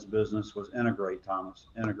inside this business was integrate, Thomas,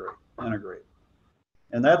 integrate.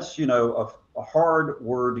 And that's, a hard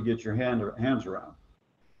word to get your hands around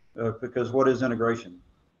because what is integration?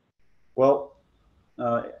 Well,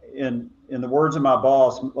 in the words of my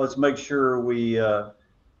boss, let's make sure we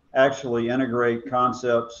actually integrate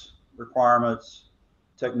concepts, requirements,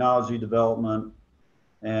 technology development,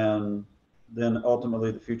 and then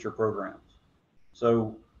ultimately the future programs.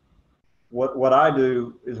 So what I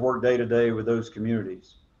do is work day to day with those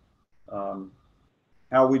communities.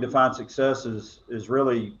 How we define success is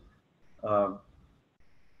really, are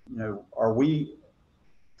we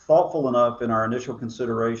thoughtful enough in our initial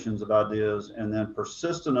considerations of ideas and then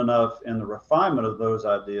persistent enough in the refinement of those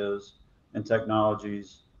ideas and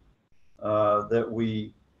technologies that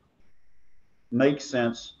we make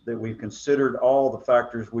sense, that we've considered all the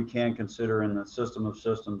factors we can consider in the system of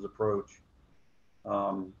systems approach.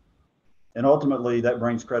 And ultimately that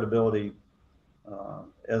brings credibility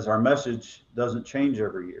as our message doesn't change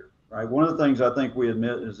every year, right? One of the things I think we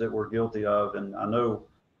admit is that we're guilty of, and I know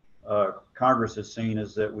Congress has seen,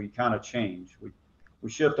 is that we kind of change. We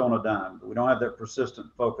shift on a dime, but we don't have that persistent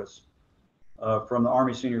focus from the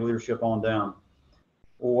Army senior leadership on down.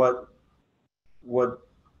 What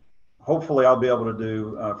hopefully I'll be able to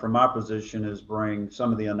do from my position is bring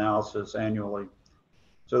some of the analysis annually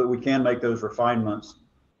so that we can make those refinements,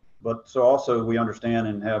 but so also we understand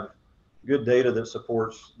and have good data that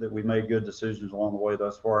supports that we made good decisions along the way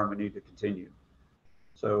thus far and we need to continue.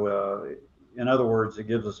 So in other words, it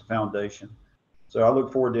gives us a foundation. So I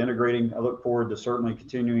look forward to integrating. I look forward to certainly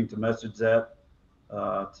continuing to message that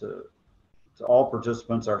to all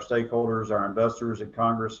participants, our stakeholders, our investors in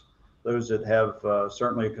Congress, those that have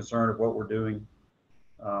certainly a concern of what we're doing.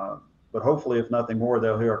 But hopefully, if nothing more,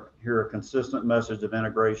 they'll hear a consistent message of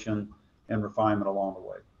integration and refinement along the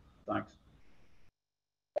way. Thanks.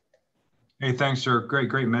 Hey, thanks, sir.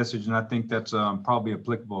 Great message. And I think that's probably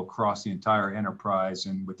applicable across the entire enterprise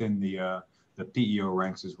and within the PEO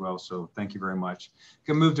ranks as well. So thank you very much.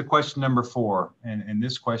 We can move to question number 4. And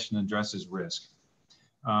this question addresses risk.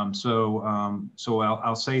 So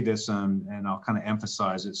I'll say this and I'll kind of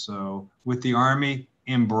emphasize it. So with the Army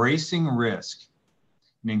embracing risk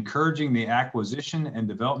and encouraging the acquisition and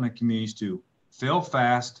development communities to fail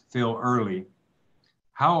fast, fail early,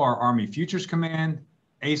 how are Army Futures Command,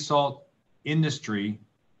 ASALT, industry,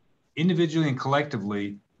 individually and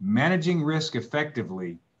collectively, managing risk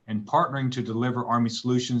effectively and partnering to deliver Army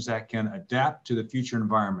solutions that can adapt to the future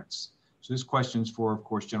environments? So this question is for, of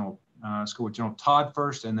course, let's go with General Todd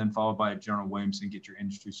first, and then followed by General Williamson, get your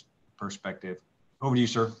industry perspective. Over to you,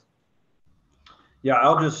 sir. Yeah,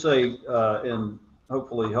 I'll just say, and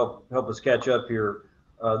hopefully help us catch up here.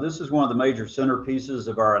 This is one of the major centerpieces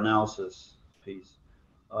of our analysis piece.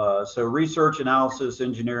 So research, analysis,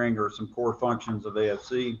 engineering are some core functions of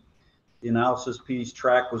AFC. The analysis piece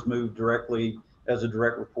track was moved directly as a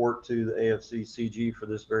direct report to the AFC CG for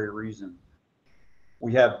this very reason.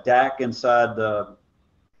 We have DAC inside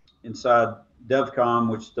DevCom,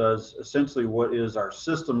 which does essentially what is our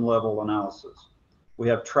system level analysis. We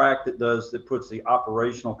have TRAC that puts the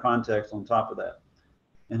operational context on top of that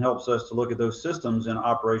and helps us to look at those systems in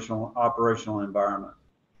operational environment,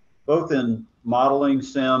 both in modeling,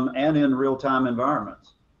 sim, and in real-time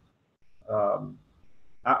environments.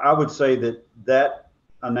 I would say that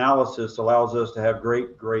analysis allows us to have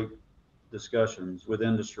great discussions with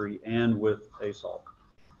industry and with ASOL.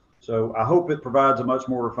 So I hope it provides a much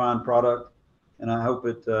more refined product, and I hope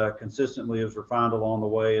it consistently is refined along the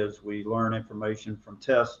way as we learn information from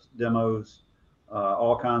tests, demos,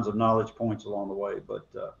 all kinds of knowledge points along the way. But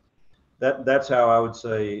that's how I would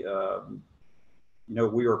say,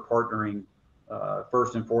 we are partnering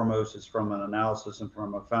first and foremost is from an analysis and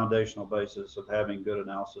from a foundational basis of having good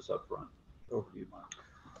analysis up front. Over to you, Mike.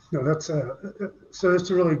 No, that's so that's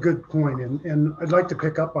a really good point, and I'd like to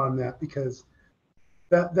pick up on that because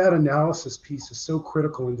that analysis piece is so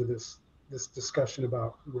critical into this discussion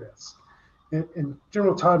about risk. And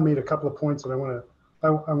General Todd made a couple of points that I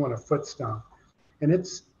want to foot stomp, and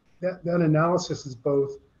it's that analysis is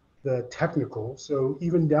both the technical, so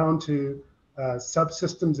even down to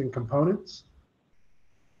subsystems and components,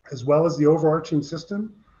 as well as the overarching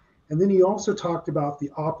system, and then he also talked about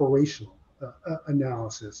the operational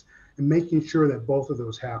analysis and making sure that both of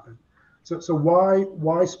those happen. So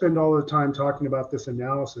why spend all the time talking about this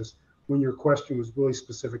analysis when your question was really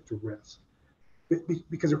specific to risk?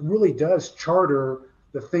 Because it really does charter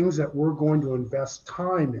the things that we're going to invest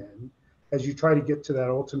time in as you try to get to that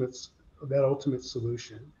ultimate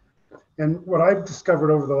solution. And what I've discovered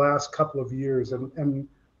over the last couple of years, and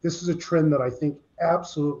this is a trend that I think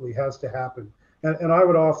absolutely has to happen, and I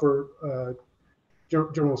would offer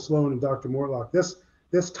General Sloane and Dr. Mortlock,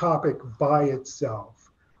 this topic by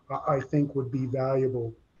itself, I think would be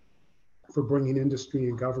valuable for bringing industry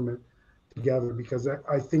and government together, because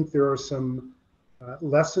I think there are some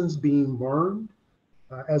lessons being learned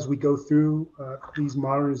as we go through these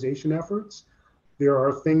modernization efforts. There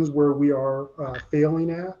are things where we are failing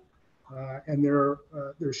at, and there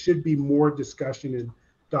should be more discussion and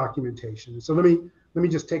documentation. So let me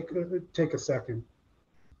just take a second.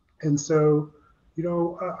 And so,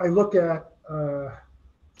 I look at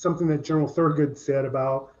something that General Thurgood said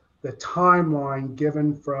about the timeline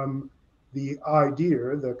given from the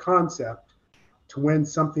idea, the concept, to when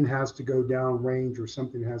something has to go down range or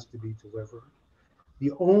something has to be delivered.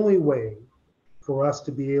 The only way for us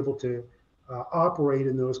to be able to operate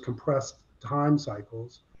in those compressed time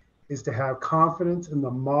cycles is to have confidence in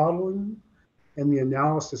the modeling and the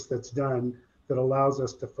analysis that's done that allows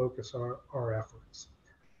us to focus our efforts.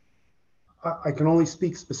 I can only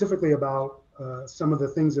speak specifically about some of the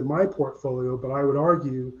things in my portfolio, but I would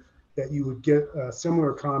argue that you would get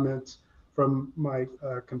similar comments from my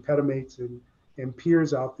competimates and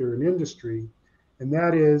peers out there in industry. And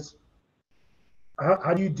that is,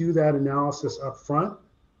 how do you do that analysis up front?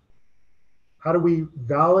 How do we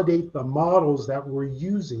validate the models that we're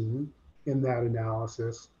using in that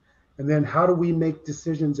analysis? And then how do we make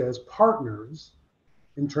decisions as partners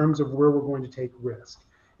in terms of where we're going to take risk?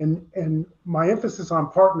 And my emphasis on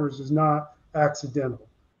partners is not accidental.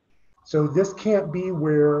 So this can't be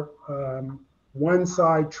where one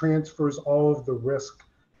side transfers all of the risk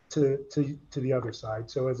to the other side.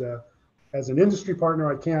 So as an industry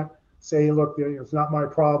partner, I can't say, look, it's not my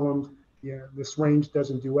problem. This range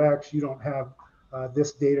doesn't do X. You don't have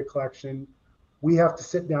this data collection. We have to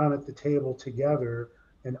sit down at the table together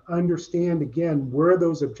and understand again where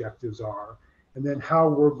those objectives are and then how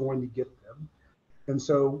we're going to get them. And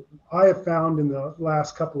so I have found in the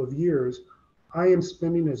last couple of years, I am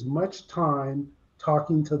spending as much time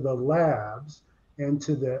talking to the labs and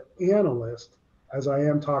to the analysts as I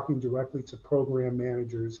am talking directly to program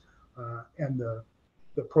managers and the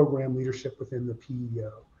program leadership within the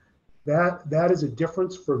PEO. That is a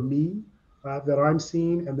difference for me that I'm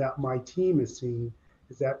seeing and that my team is seeing,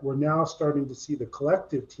 is that we're now starting to see the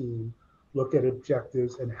collective team look at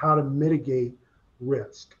objectives and how to mitigate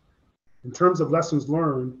risk. In terms of lessons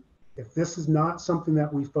learned, if this is not something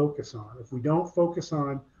that we focus on, if we don't focus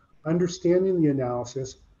on understanding the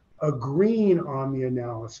analysis, agreeing on the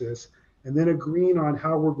analysis, and then agreeing on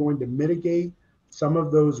how we're going to mitigate some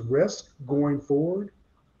of those risks going forward,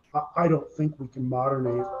 I don't think we can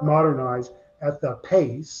modernize at the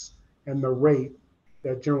pace and the rate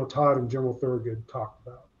that General Todd and General Thurgood talked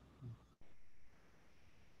about.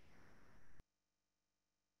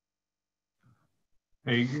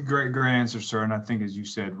 Hey, great answer, sir. And I think, as you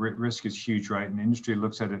said, risk is huge, right? And the industry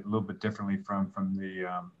looks at it a little bit differently from the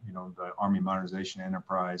the Army modernization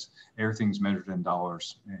enterprise. Everything's measured in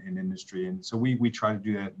dollars in industry, and so we try to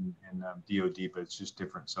do that in DoD, but it's just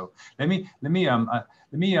different. So let me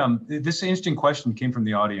this interesting question came from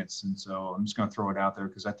the audience, and so I'm just going to throw it out there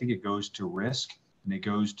because I think it goes to risk. And it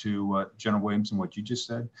goes to General Williamson, what you just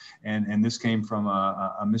said, and this came from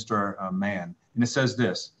Mr. Mann, and it says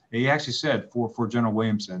this. He actually said for General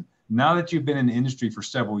Williamson, now that you've been in the industry for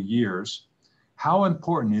several years, how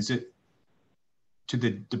important is it to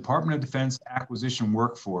the Department of Defense acquisition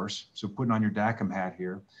workforce, so putting on your DACM hat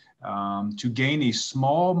here, to gain a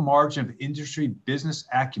small margin of industry business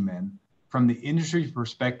acumen from the industry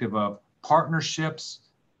perspective of partnerships,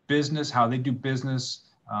 business, how they do business,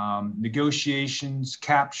 negotiations,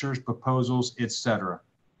 captures, proposals, etc.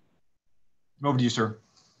 Over to you, sir.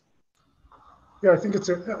 Yeah, I think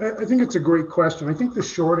it's a great question. I think the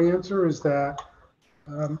short answer is that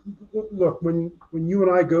look, when you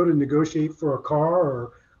and I go to negotiate for a car,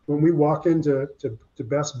 or when we walk into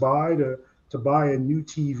Best Buy to buy a new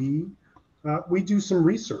TV, we do some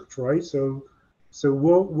research, right? So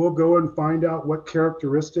we'll go and find out what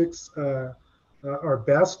characteristics are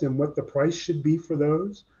best and what the price should be for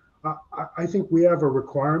those. I think we have a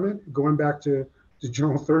requirement, going back to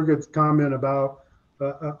General Thurgood's comment about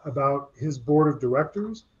his board of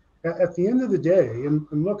directors. At the end of the day, and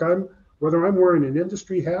look, whether I'm wearing an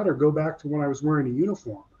industry hat or go back to when I was wearing a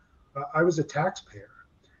uniform, I was a taxpayer.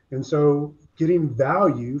 And so getting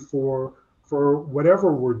value for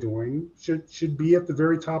whatever we're doing should be at the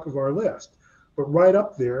very top of our list. But right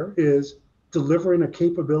up there is delivering a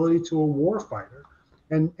capability to a warfighter.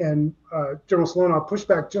 And General Sloane, I'll push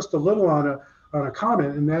back just a little on a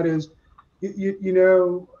comment, and that is,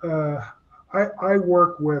 I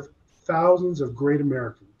work with thousands of great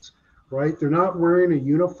Americans, right? They're not wearing a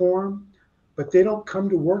uniform, but they don't come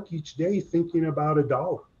to work each day thinking about a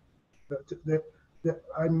dollar.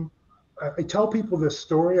 I tell people this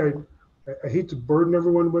story. I hate to burden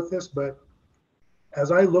everyone with this, but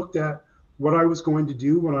as I looked at what I was going to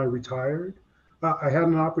do when I retired, I had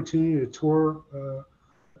an opportunity to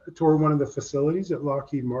tour one of the facilities at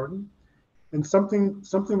Lockheed Martin, and something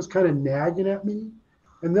was kind of nagging at me.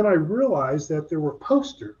 And then I realized that there were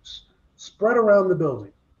posters spread around the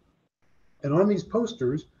building. And on these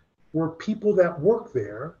posters were people that work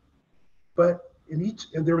there, but and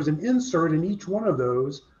there was an insert in each one of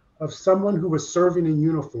those of someone who was serving in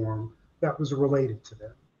uniform that was related to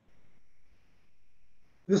them.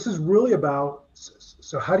 This is really about,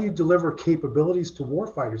 so how do you deliver capabilities to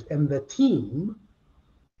warfighters? And the team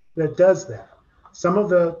that does that. Some of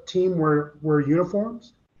the team wear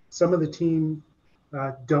uniforms, some of the team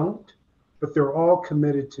don't, but they're all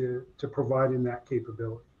committed to providing that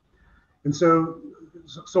capability. And so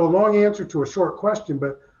a long answer to a short question,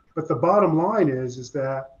 but the bottom line is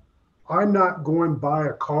that I'm not going buy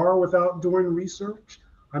a car without doing research.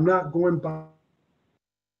 I'm not going buy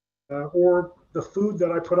or the food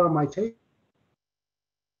that I put on my table.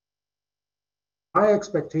 My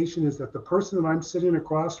expectation is that the person that I'm sitting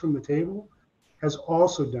across from the table has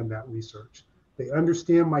also done that research. They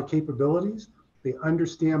understand my capabilities, they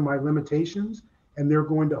understand my limitations, and they're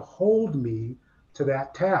going to hold me to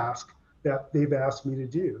that task that they've asked me to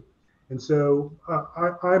do. And so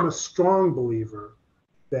I'm a strong believer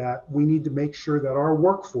that we need to make sure that our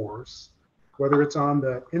workforce, whether it's on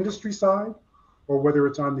the industry side or whether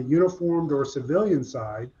it's on the uniformed or civilian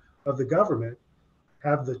side of the government,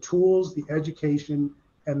 have the tools, the education,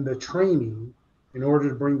 and the training in order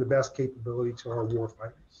to bring the best capability to our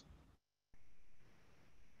warfighters.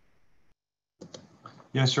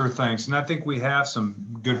 Yes, sir, thanks. And I think we have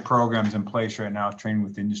some good programs in place right now, training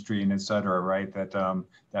with industry and et cetera, right,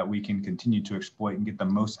 that we can continue to exploit and get the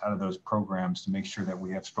most out of those programs to make sure that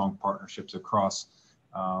we have strong partnerships across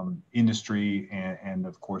industry and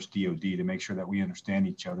of course, DoD, to make sure that we understand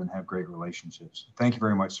each other and have great relationships. Thank you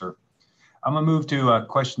very much, sir. I'm gonna move to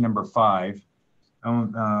question number 5.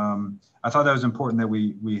 I thought that was important that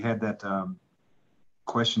we had that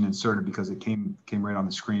question inserted because it came right on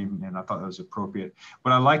the screen, and I thought that was appropriate.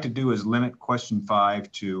 What I'd like to do is limit question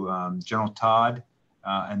 5 to General Todd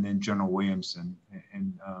and then General Williamson.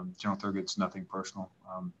 And General Thurgood, it's nothing personal.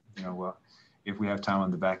 If we have time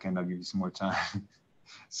on the back end, I'll give you some more time.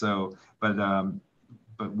 So,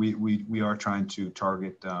 but we are trying to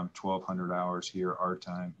target 1,200 hours here, our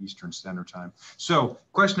time, Eastern Standard Time. So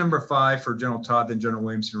question number 5 for General Todd, then General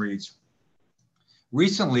Williamson reads,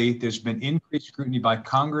 recently, there's been increased scrutiny by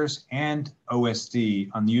Congress and OSD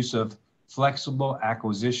on the use of flexible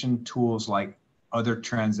acquisition tools like other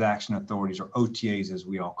transaction authorities, or OTAs as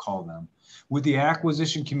we all call them. With the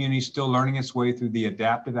acquisition community still learning its way through the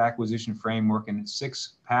adaptive acquisition framework and its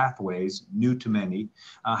 6 pathways, new to many,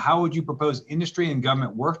 how would you propose industry and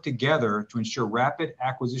government work together to ensure rapid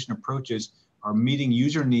acquisition approaches are meeting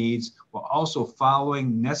user needs while also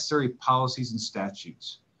following necessary policies and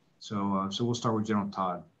statutes? So we'll start with General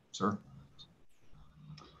Todd, sir.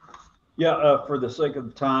 Yeah, for the sake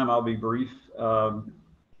of time, I'll be brief.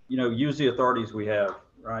 Use the authorities we have,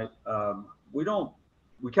 right?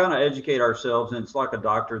 We kind of educate ourselves, and it's like a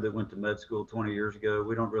doctor that went to med school 20 years ago.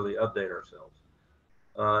 We don't really update ourselves.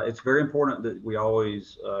 It's very important that we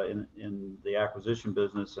always, in the acquisition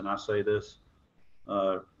business, and I say this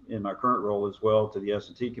in my current role as well to the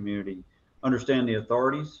S&T community, understand the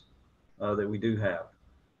authorities that we do have,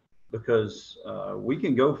 because we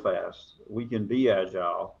can go fast, we can be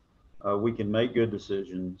agile, we can make good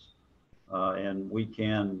decisions, and we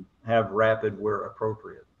can have rapid where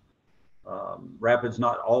appropriate. Rapid's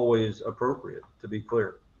not always appropriate, to be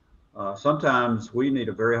clear. Sometimes we need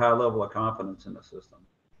a very high level of confidence in the system.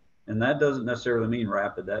 And that doesn't necessarily mean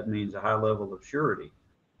rapid, that means a high level of surety.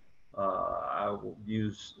 I will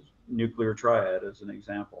use nuclear triad as an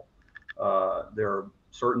example. There are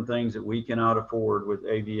certain things that we cannot afford with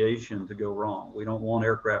aviation to go wrong. We don't want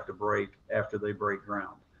aircraft to break after they break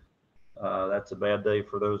ground. That's a bad day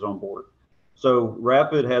for those on board. So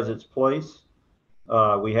rapid has its place.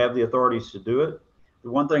 We have the authorities to do it. The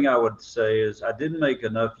one thing I would say is I didn't make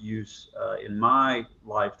enough use in my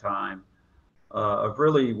lifetime of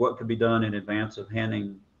really what could be done in advance of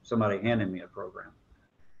somebody handing me a program.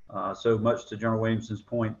 So much to General Williamson's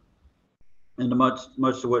point, and to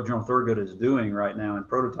much to what General Thurgood is doing right now in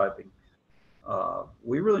prototyping,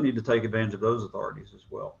 we really need to take advantage of those authorities as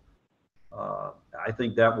well. I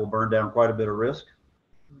think that will burn down quite a bit of risk,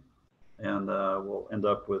 and we'll end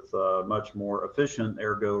up with much more efficient,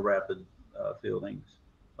 ergo rapid fieldings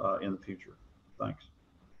in the future. Thanks.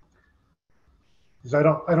 Because I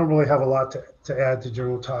don't really have a lot to add to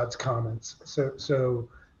General Todd's comments. So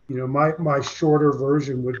my shorter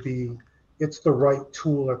version would be, it's the right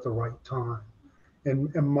tool at the right time.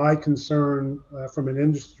 And my concern from an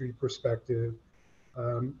industry perspective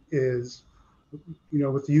is,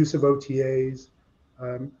 with the use of OTAs,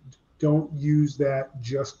 don't use that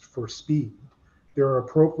just for speed. There are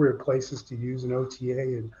appropriate places to use an OTA,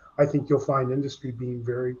 and I think you'll find industry being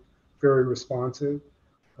very, very responsive.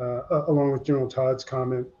 Along with General Todd's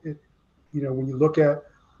comment, when you look at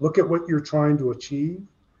what you're trying to achieve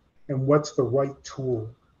and what's the right tool,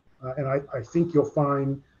 and I think you'll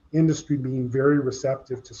find industry being very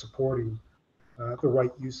receptive to supporting the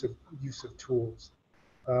right use of tools.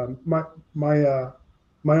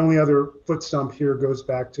 My only other foot stump here goes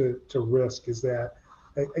back to risk, is that,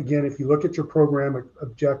 again, if you look at your program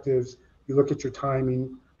objectives, you look at your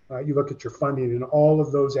timing, you look at your funding and all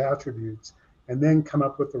of those attributes, and then come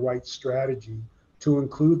up with the right strategy to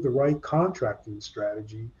include the right contracting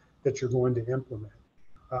strategy that you're going to implement.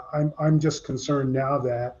 I'm just concerned now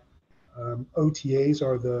that OTAs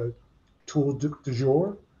are the tool du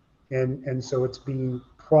jour, and so it's being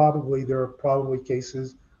there are probably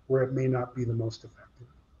cases where it may not be the most effective.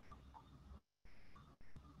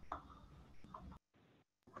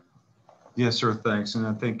 Yes, sir. Thanks. And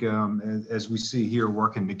I think as we see here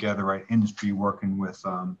working together, right, industry working with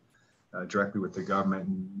directly with the government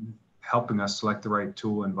and helping us select the right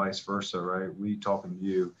tool and vice versa, right? We talking to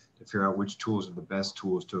you to figure out which tools are the best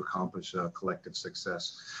tools to accomplish collective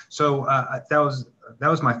success. So that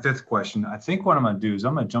was my 5th question. I think what I'm going to do is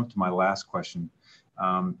I'm going to jump to my last question.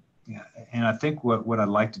 And I think what I'd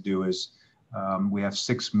like to do is we have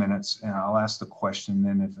 6 minutes, and I'll ask the question.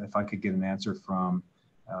 Then if I could get an answer from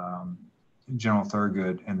General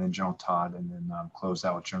Thurgood and then General Todd, and then close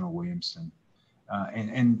out with General Williamson.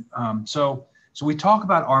 So we talk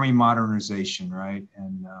about Army modernization, right?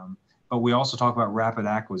 And but we also talk about rapid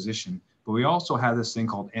acquisition. But we also have this thing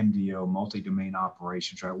called MDO, multi-domain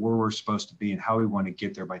operations, right? Where we're supposed to be and how we want to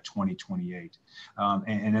get there by 2028.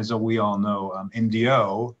 And as we all know,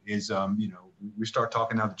 MDO is, we start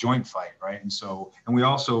talking now joint fight, right? And we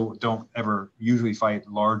also don't ever usually fight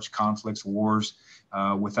large conflicts, wars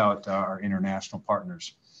without our international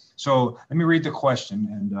partners. So let me read the question.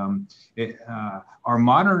 And our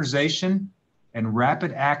modernization and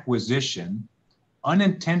rapid acquisition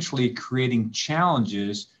unintentionally creating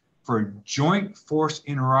challenges for joint force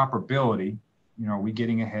interoperability. Are we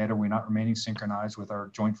getting ahead? Are we not remaining synchronized with our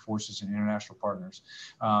joint forces and international partners?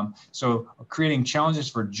 So creating challenges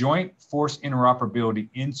for joint force interoperability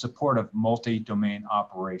in support of multi-domain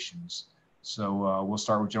operations. So we'll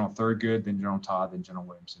start with General Thurgood, then General Todd, then General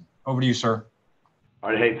Williamson. Over to you, sir.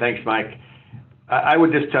 All right. Hey, thanks, Mike. I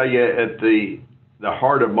would just tell you at the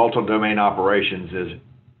heart of multi-domain operations is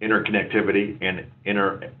interconnectivity and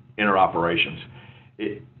interoperations.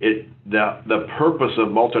 The purpose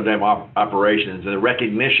of multi-domain operations and the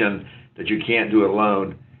recognition that you can't do it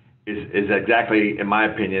alone is exactly, in my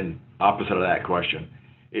opinion, opposite of that question.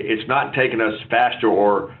 It's not taking us faster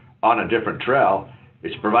or on a different trail.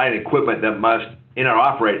 It's providing equipment that must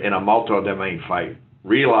interoperate in a multi-domain fight,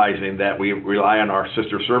 realizing that we rely on our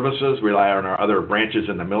sister services, rely on our other branches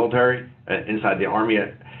in the military, inside the Army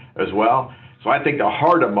as well. So I think the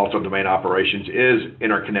heart of multi-domain operations is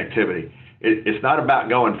interconnectivity. It's not about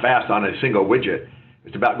going fast on a single widget.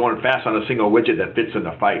 It's about going fast on a single widget that fits in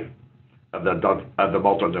the fight of the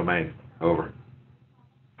multi-domain. Over.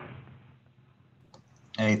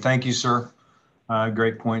 Hey, thank you, sir.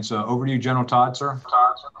 Great points. Over to you, General Todd, sir.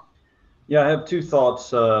 Yeah, I have two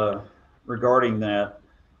thoughts regarding that.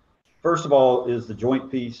 First of all is the joint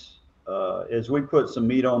piece. As we put some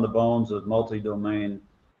meat on the bones of multi-domain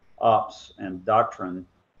ops and doctrine,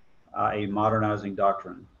 i.e. modernizing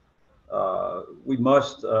doctrine, we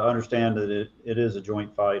must understand that it is a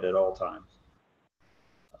joint fight at all times.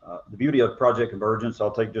 The beauty of Project Convergence,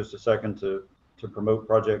 I'll take just a second to promote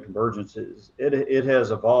Project Convergence, is it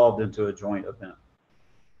has evolved into a joint event.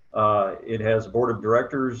 It has a board of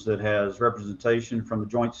directors that has representation from the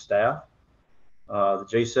joint staff, the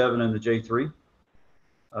J7 and the J3,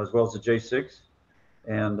 as well as the J6,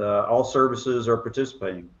 and all services are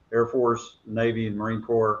participating. Air Force, Navy, and Marine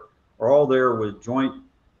Corps are all there with joint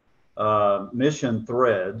mission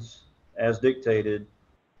threads as dictated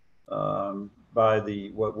by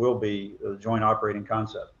what will be the joint operating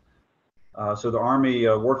concept. So the Army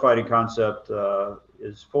warfighting concept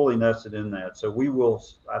is fully nested in that. So we will,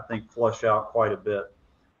 I think, flush out quite a bit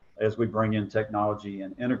as we bring in technology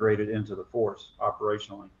and integrate it into the force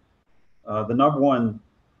operationally. The number one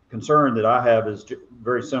concern that I have is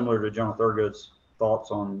very similar to General Thurgood's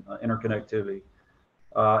thoughts on interconnectivity.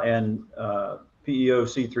 And PEO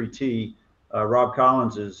C3T, Rob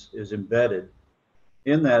Collins is embedded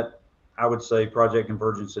in that, I would say, Project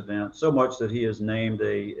Convergence event, so much that he has named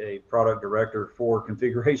a product director for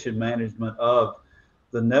configuration management of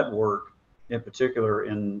the network, in particular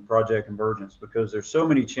in Project Convergence, because there's so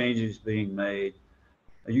many changes being made.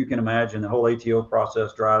 You can imagine the whole ATO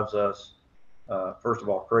process drives us, first of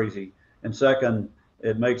all, crazy. And second,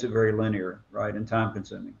 it makes it very linear, right, and time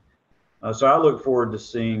consuming. So I look forward to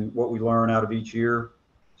seeing what we learn out of each year.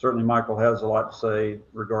 Certainly Michael has a lot to say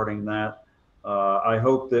regarding that. I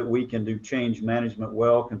hope that we can do change management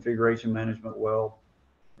well, configuration management well,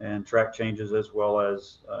 and track changes as well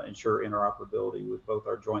as ensure interoperability with both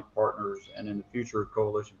our joint partners and in the future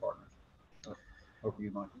coalition partners. Over to you,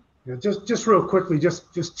 Michael. Yeah, just real quickly,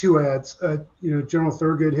 just two ads. General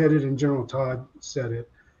Thurgood hit it and General Todd said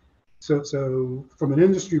it. So from an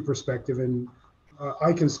industry perspective, and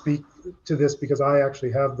I can speak to this because I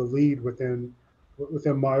actually have the lead within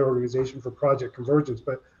my organization for Project Convergence.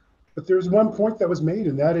 But there's one point that was made,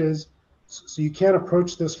 and that is, so you can't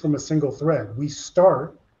approach this from a single thread. We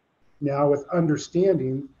start now with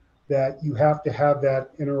understanding that you have to have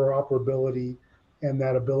that interoperability and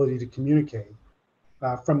that ability to communicate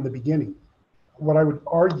from the beginning. What I would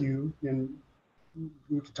argue, and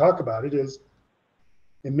we could talk about it, is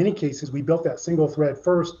in many cases, we built that single thread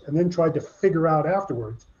first and then tried to figure out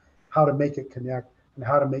afterwards how to make it connect and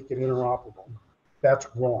how to make it interoperable. That's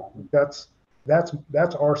wrong. That's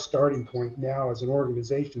our starting point now as an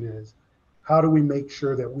organization, is how do we make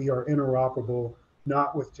sure that we are interoperable,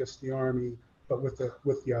 not with just the Army, but with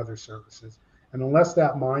the other services. And unless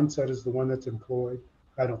that mindset is the one that's employed,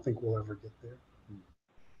 I don't think we'll ever get there.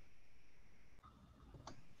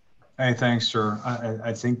 Hey, thanks, sir.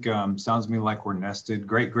 I think sounds to me like we're nested.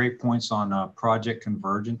 Great points on Project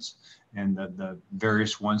Convergence and the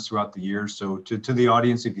various ones throughout the year. So to the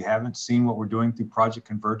audience, if you haven't seen what we're doing through Project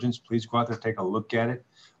Convergence, please go out there, take a look at it.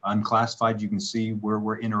 Unclassified, you can see where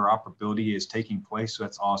interoperability is taking place. So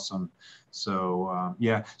that's awesome. So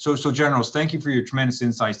yeah, so generals, thank you for your tremendous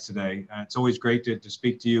insights today. It's always great to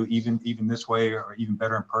speak to you, even this way, or even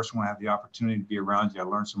better in person when I have the opportunity to be around you. I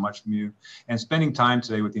learned so much from you, and spending time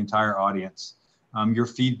today with the entire audience. Your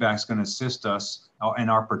feedback is going to assist us and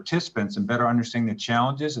our participants in better understanding the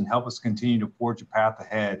challenges and help us continue to forge a path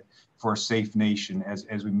ahead for a safe nation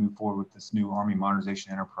as we move forward with this new Army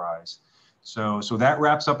modernization enterprise. So that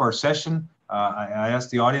wraps up our session. I ask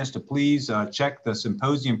the audience to please check the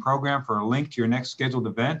Symposium program for a link to your next scheduled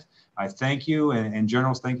event. I thank you, and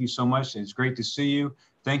generals, thank you so much. It's great to see you.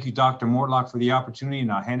 Thank you, Dr. Mortlock, for the opportunity,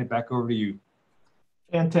 and I'll hand it back over to you.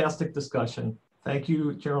 Fantastic discussion. Thank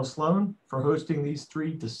you, General Sloane, for hosting these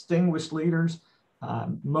three distinguished leaders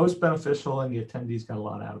most beneficial, and the attendees got a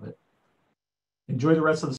lot out of it. Enjoy the rest of the